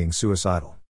point of being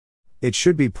suicidal. It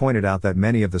should be pointed out that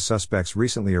many of the suspects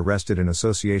recently arrested in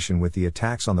association with the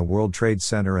attacks on the World Trade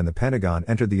Center and the Pentagon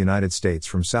entered the United States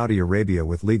from Saudi Arabia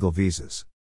with legal visas.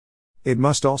 It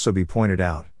must also be pointed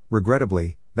out,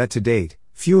 regrettably, that to date,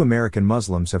 few American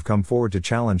Muslims have come forward to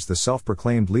challenge the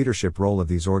self-proclaimed leadership role of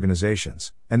these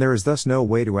organizations, and there is thus no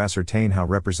way to ascertain how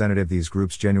representative these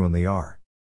groups genuinely are.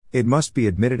 It must be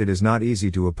admitted it is not easy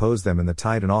to oppose them in the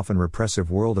tight and often repressive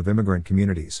world of immigrant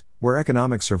communities, where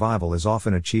economic survival is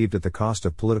often achieved at the cost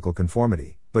of political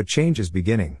conformity, but change is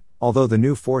beginning, although the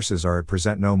new forces are at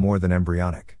present no more than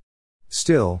embryonic.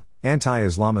 Still,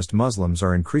 anti-Islamist Muslims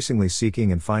are increasingly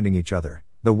seeking and finding each other.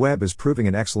 The web is proving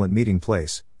an excellent meeting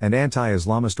place, and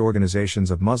anti-Islamist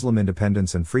organizations of Muslim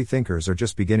independents and free thinkers are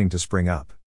just beginning to spring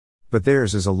up. But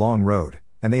theirs is a long road,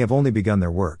 and they have only begun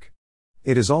their work.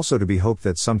 It is also to be hoped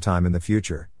that sometime in the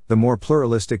future, the more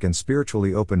pluralistic and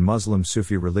spiritually open Muslim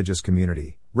Sufi religious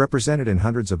community, represented in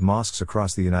hundreds of mosques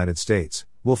across the United States,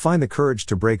 will find the courage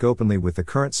to break openly with the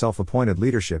current self-appointed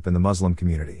leadership in the Muslim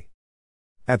community.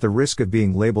 At the risk of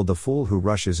being labeled the fool who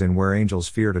rushes in where angels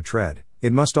fear to tread,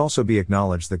 it must also be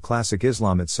acknowledged that classic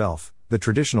Islam itself, the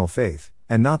traditional faith,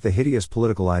 and not the hideous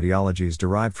political ideologies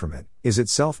derived from it, is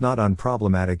itself not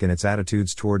unproblematic in its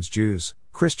attitudes towards Jews,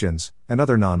 Christians, and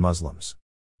other non-Muslims.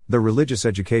 The religious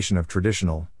education of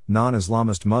traditional,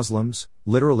 non-Islamist Muslims,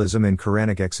 literalism in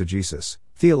Quranic exegesis,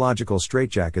 theological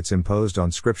straitjackets imposed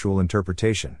on scriptural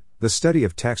interpretation, the study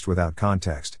of text without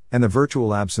context, and the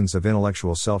virtual absence of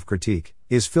intellectual self-critique,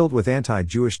 is filled with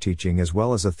anti-Jewish teaching as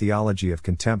well as a theology of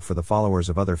contempt for the followers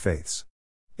of other faiths.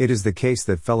 It is the case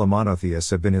that fellow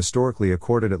monotheists have been historically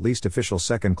accorded at least official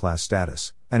second-class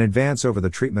status, an advance over the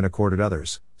treatment accorded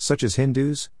others, such as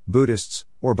Hindus, Buddhists,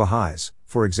 or Baha'is,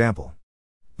 for example.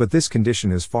 But this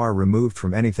condition is far removed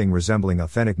from anything resembling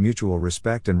authentic mutual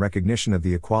respect and recognition of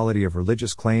the equality of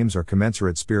religious claims or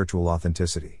commensurate spiritual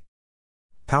authenticity.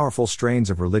 Powerful strains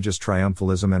of religious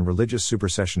triumphalism and religious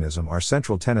supersessionism are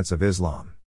central tenets of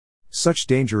Islam. Such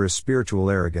dangerous spiritual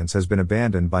arrogance has been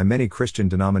abandoned by many Christian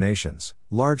denominations,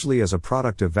 largely as a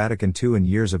product of Vatican II and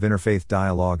years of interfaith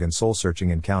dialogue and soul-searching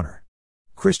encounter.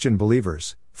 Christian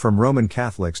believers, from Roman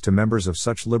Catholics to members of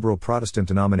such liberal Protestant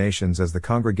denominations as the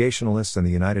Congregationalists and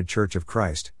the United Church of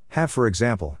Christ, have, for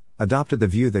example, adopted the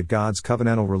view that God's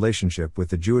covenantal relationship with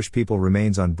the Jewish people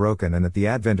remains unbroken and that the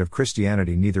advent of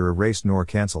Christianity neither erased nor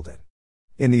cancelled it.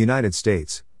 In the United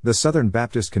States, the Southern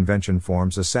Baptist Convention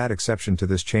forms a sad exception to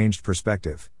this changed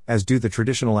perspective, as do the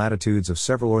traditional attitudes of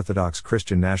several Orthodox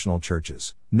Christian national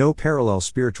churches. No parallel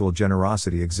spiritual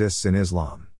generosity exists in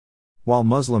Islam. While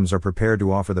Muslims are prepared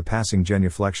to offer the passing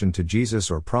genuflection to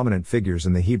Jesus or prominent figures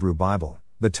in the Hebrew Bible,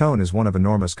 the tone is one of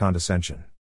enormous condescension.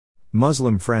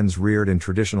 Muslim friends reared in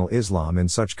traditional Islam in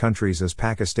such countries as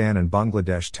Pakistan and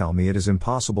Bangladesh tell me it is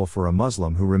impossible for a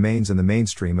Muslim who remains in the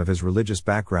mainstream of his religious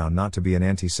background not to be an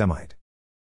anti-Semite.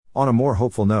 On a more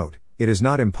hopeful note, it is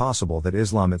not impossible that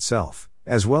Islam itself,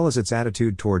 as well as its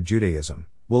attitude toward Judaism,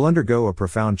 will undergo a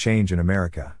profound change in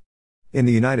America. In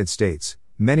the United States,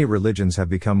 many religions have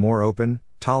become more open,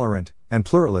 tolerant, and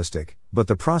pluralistic, but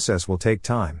the process will take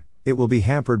time. It will be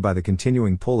hampered by the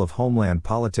continuing pull of homeland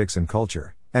politics and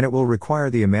culture, and it will require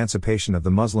the emancipation of the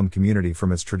Muslim community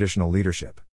from its traditional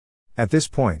leadership. At this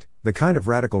point, the kind of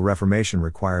radical reformation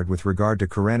required with regard to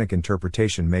Quranic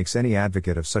interpretation makes any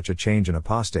advocate of such a change an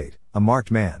apostate, a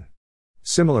marked man.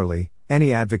 Similarly,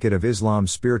 any advocate of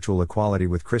Islam's spiritual equality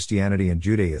with Christianity and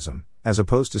Judaism, as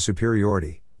opposed to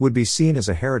superiority, would be seen as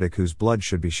a heretic whose blood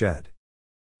should be shed.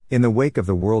 In the wake of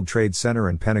the World Trade Center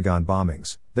and Pentagon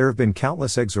bombings, there have been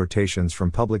countless exhortations from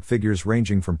public figures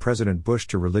ranging from President Bush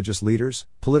to religious leaders,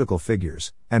 political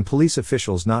figures, and police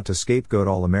officials not to scapegoat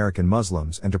all American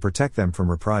Muslims and to protect them from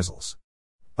reprisals.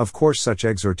 Of course, such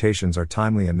exhortations are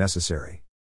timely and necessary.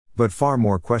 But far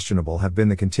more questionable have been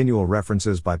the continual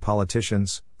references by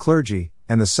politicians, clergy,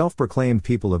 and the self-proclaimed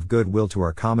people of goodwill to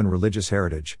our common religious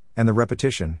heritage, and the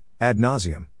repetition, ad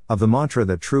nauseum, of the mantra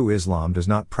that true Islam does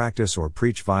not practice or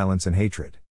preach violence and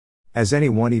hatred. As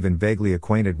anyone even vaguely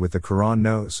acquainted with the Quran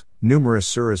knows,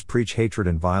 numerous surahs preach hatred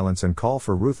and violence and call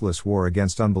for ruthless war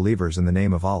against unbelievers in the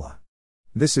name of Allah.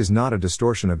 This is not a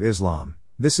distortion of Islam,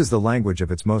 this is the language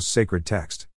of its most sacred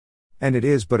text. And it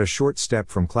is but a short step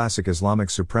from classic Islamic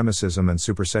supremacism and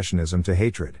supersessionism to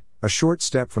hatred, a short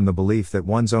step from the belief that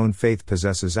one's own faith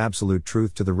possesses absolute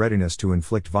truth to the readiness to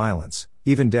inflict violence,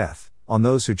 even death, on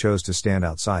those who chose to stand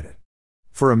outside it.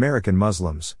 For American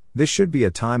Muslims, this should be a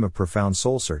time of profound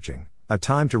soul-searching, a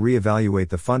time to re-evaluate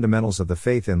the fundamentals of the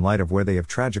faith in light of where they have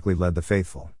tragically led the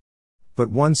faithful. But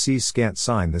one sees scant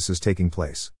sign this is taking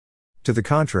place. To the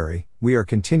contrary, we are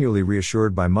continually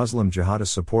reassured by Muslim jihadist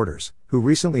supporters, who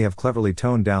recently have cleverly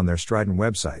toned down their strident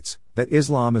websites, that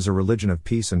Islam is a religion of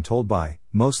peace and told by,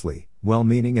 mostly,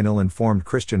 well-meaning and ill-informed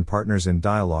Christian partners in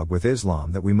dialogue with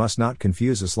Islam that we must not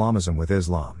confuse Islamism with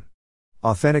Islam.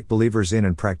 Authentic believers in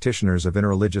and practitioners of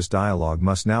interreligious dialogue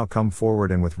must now come forward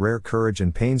and with rare courage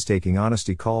and painstaking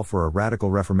honesty call for a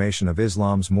radical reformation of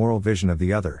Islam's moral vision of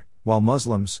the other, while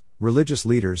Muslims, religious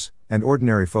leaders, and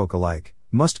ordinary folk alike,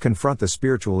 must confront the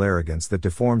spiritual arrogance that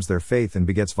deforms their faith and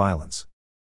begets violence.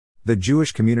 The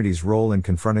Jewish community's role in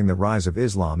confronting the rise of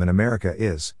Islam in America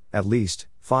is, at least,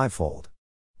 fivefold.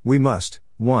 We must,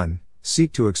 1.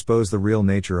 Seek to expose the real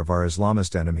nature of our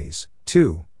Islamist enemies,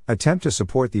 2. Attempt to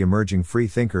support the emerging free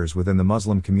thinkers within the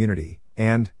Muslim community,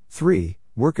 and 3.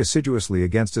 Work assiduously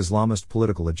against Islamist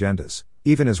political agendas,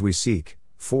 even as we seek,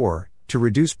 4. To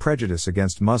reduce prejudice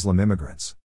against Muslim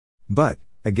immigrants. But,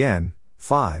 again,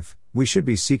 5. We should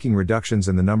be seeking reductions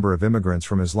in the number of immigrants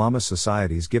from Islamist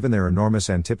societies given their enormous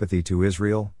antipathy to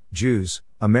Israel, Jews,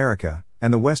 America,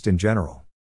 and the West in general.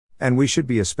 And we should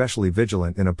be especially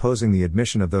vigilant in opposing the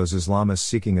admission of those Islamists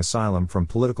seeking asylum from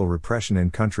political repression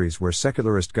in countries where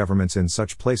secularist governments in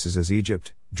such places as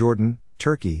Egypt, Jordan,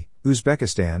 Turkey,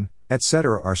 Uzbekistan,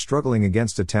 etc. are struggling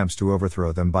against attempts to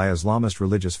overthrow them by Islamist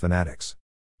religious fanatics.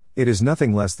 It is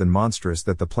nothing less than monstrous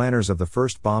that the planners of the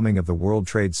first bombing of the World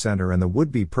Trade Center and the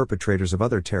would-be perpetrators of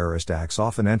other terrorist acts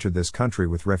often entered this country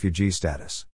with refugee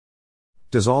status.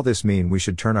 Does all this mean we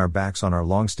should turn our backs on our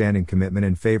long-standing commitment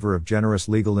in favor of generous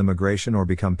legal immigration or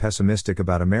become pessimistic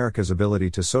about America's ability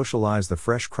to socialize the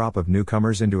fresh crop of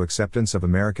newcomers into acceptance of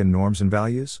American norms and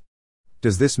values?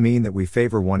 Does this mean that we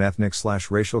favor one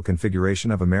ethnic/racial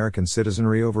configuration of American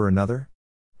citizenry over another?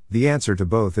 The answer to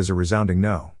both is a resounding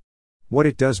no. What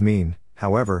it does mean,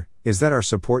 however, is that our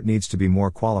support needs to be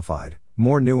more qualified,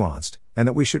 more nuanced, and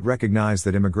that we should recognize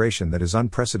that immigration that is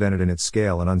unprecedented in its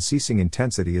scale and unceasing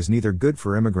intensity is neither good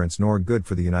for immigrants nor good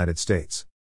for the United States.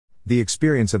 The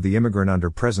experience of the immigrant under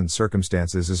present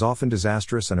circumstances is often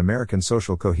disastrous, and American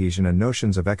social cohesion and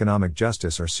notions of economic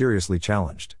justice are seriously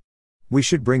challenged. We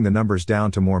should bring the numbers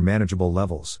down to more manageable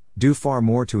levels, do far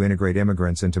more to integrate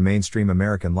immigrants into mainstream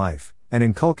American life, and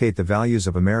inculcate the values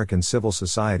of American civil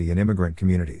society in immigrant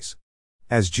communities.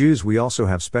 As Jews, we also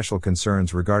have special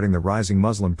concerns regarding the rising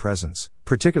Muslim presence,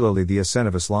 particularly the ascent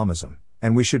of Islamism,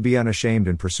 and we should be unashamed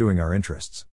in pursuing our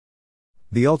interests.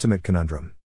 The ultimate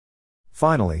conundrum.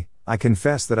 Finally, I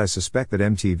confess that I suspect that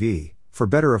MTV, for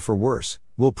better or for worse,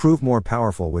 will prove more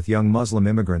powerful with young Muslim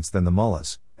immigrants than the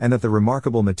mullahs, and that the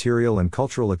remarkable material and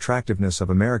cultural attractiveness of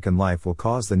American life will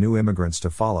cause the new immigrants to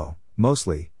follow,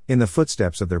 mostly, in the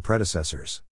footsteps of their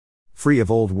predecessors. Free of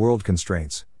old world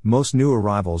constraints, most new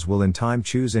arrivals will in time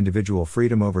choose individual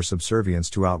freedom over subservience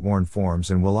to outworn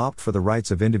forms and will opt for the rights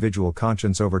of individual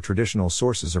conscience over traditional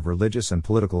sources of religious and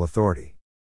political authority.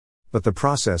 But the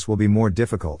process will be more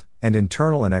difficult, and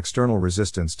internal and external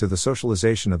resistance to the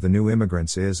socialization of the new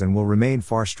immigrants is and will remain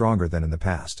far stronger than in the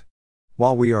past.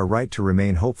 While we are right to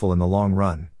remain hopeful in the long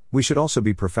run, we should also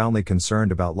be profoundly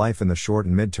concerned about life in the short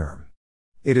and midterm.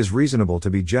 It is reasonable to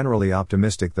be generally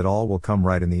optimistic that all will come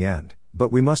right in the end,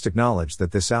 but we must acknowledge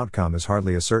that this outcome is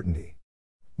hardly a certainty.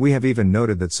 We have even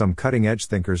noted that some cutting-edge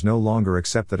thinkers no longer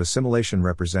accept that assimilation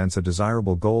represents a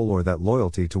desirable goal or that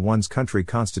loyalty to one's country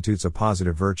constitutes a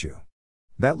positive virtue.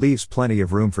 That leaves plenty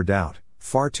of room for doubt,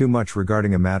 far too much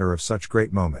regarding a matter of such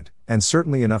great moment, and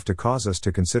certainly enough to cause us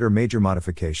to consider major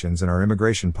modifications in our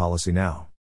immigration policy now.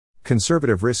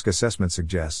 Conservative risk assessment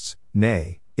suggests,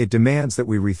 nay, it demands that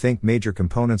we rethink major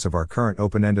components of our current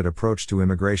open-ended approach to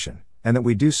immigration, and that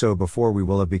we do so before we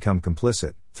will have become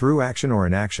complicit, through action or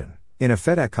inaction, in a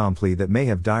fait accompli that may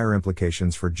have dire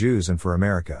implications for Jews and for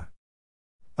America.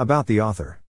 About the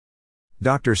author.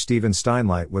 Dr. Stephen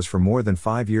Steinlight was for more than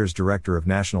 5 years Director of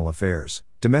National Affairs,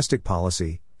 Domestic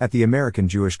Policy, at the American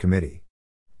Jewish Committee.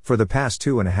 For the past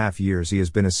 2.5 years he has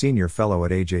been a Senior Fellow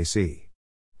at AJC.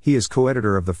 He is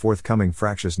co-editor of the forthcoming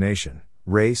Fractious Nation,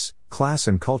 Race, Class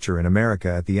and Culture in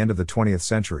America at the End of the 20th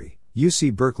Century,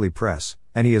 UC Berkeley Press,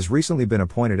 and he has recently been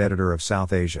appointed editor of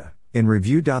South Asia. In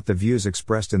review. The views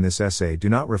expressed in this essay do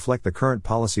not reflect the current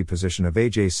policy position of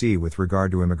AJC with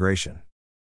regard to immigration.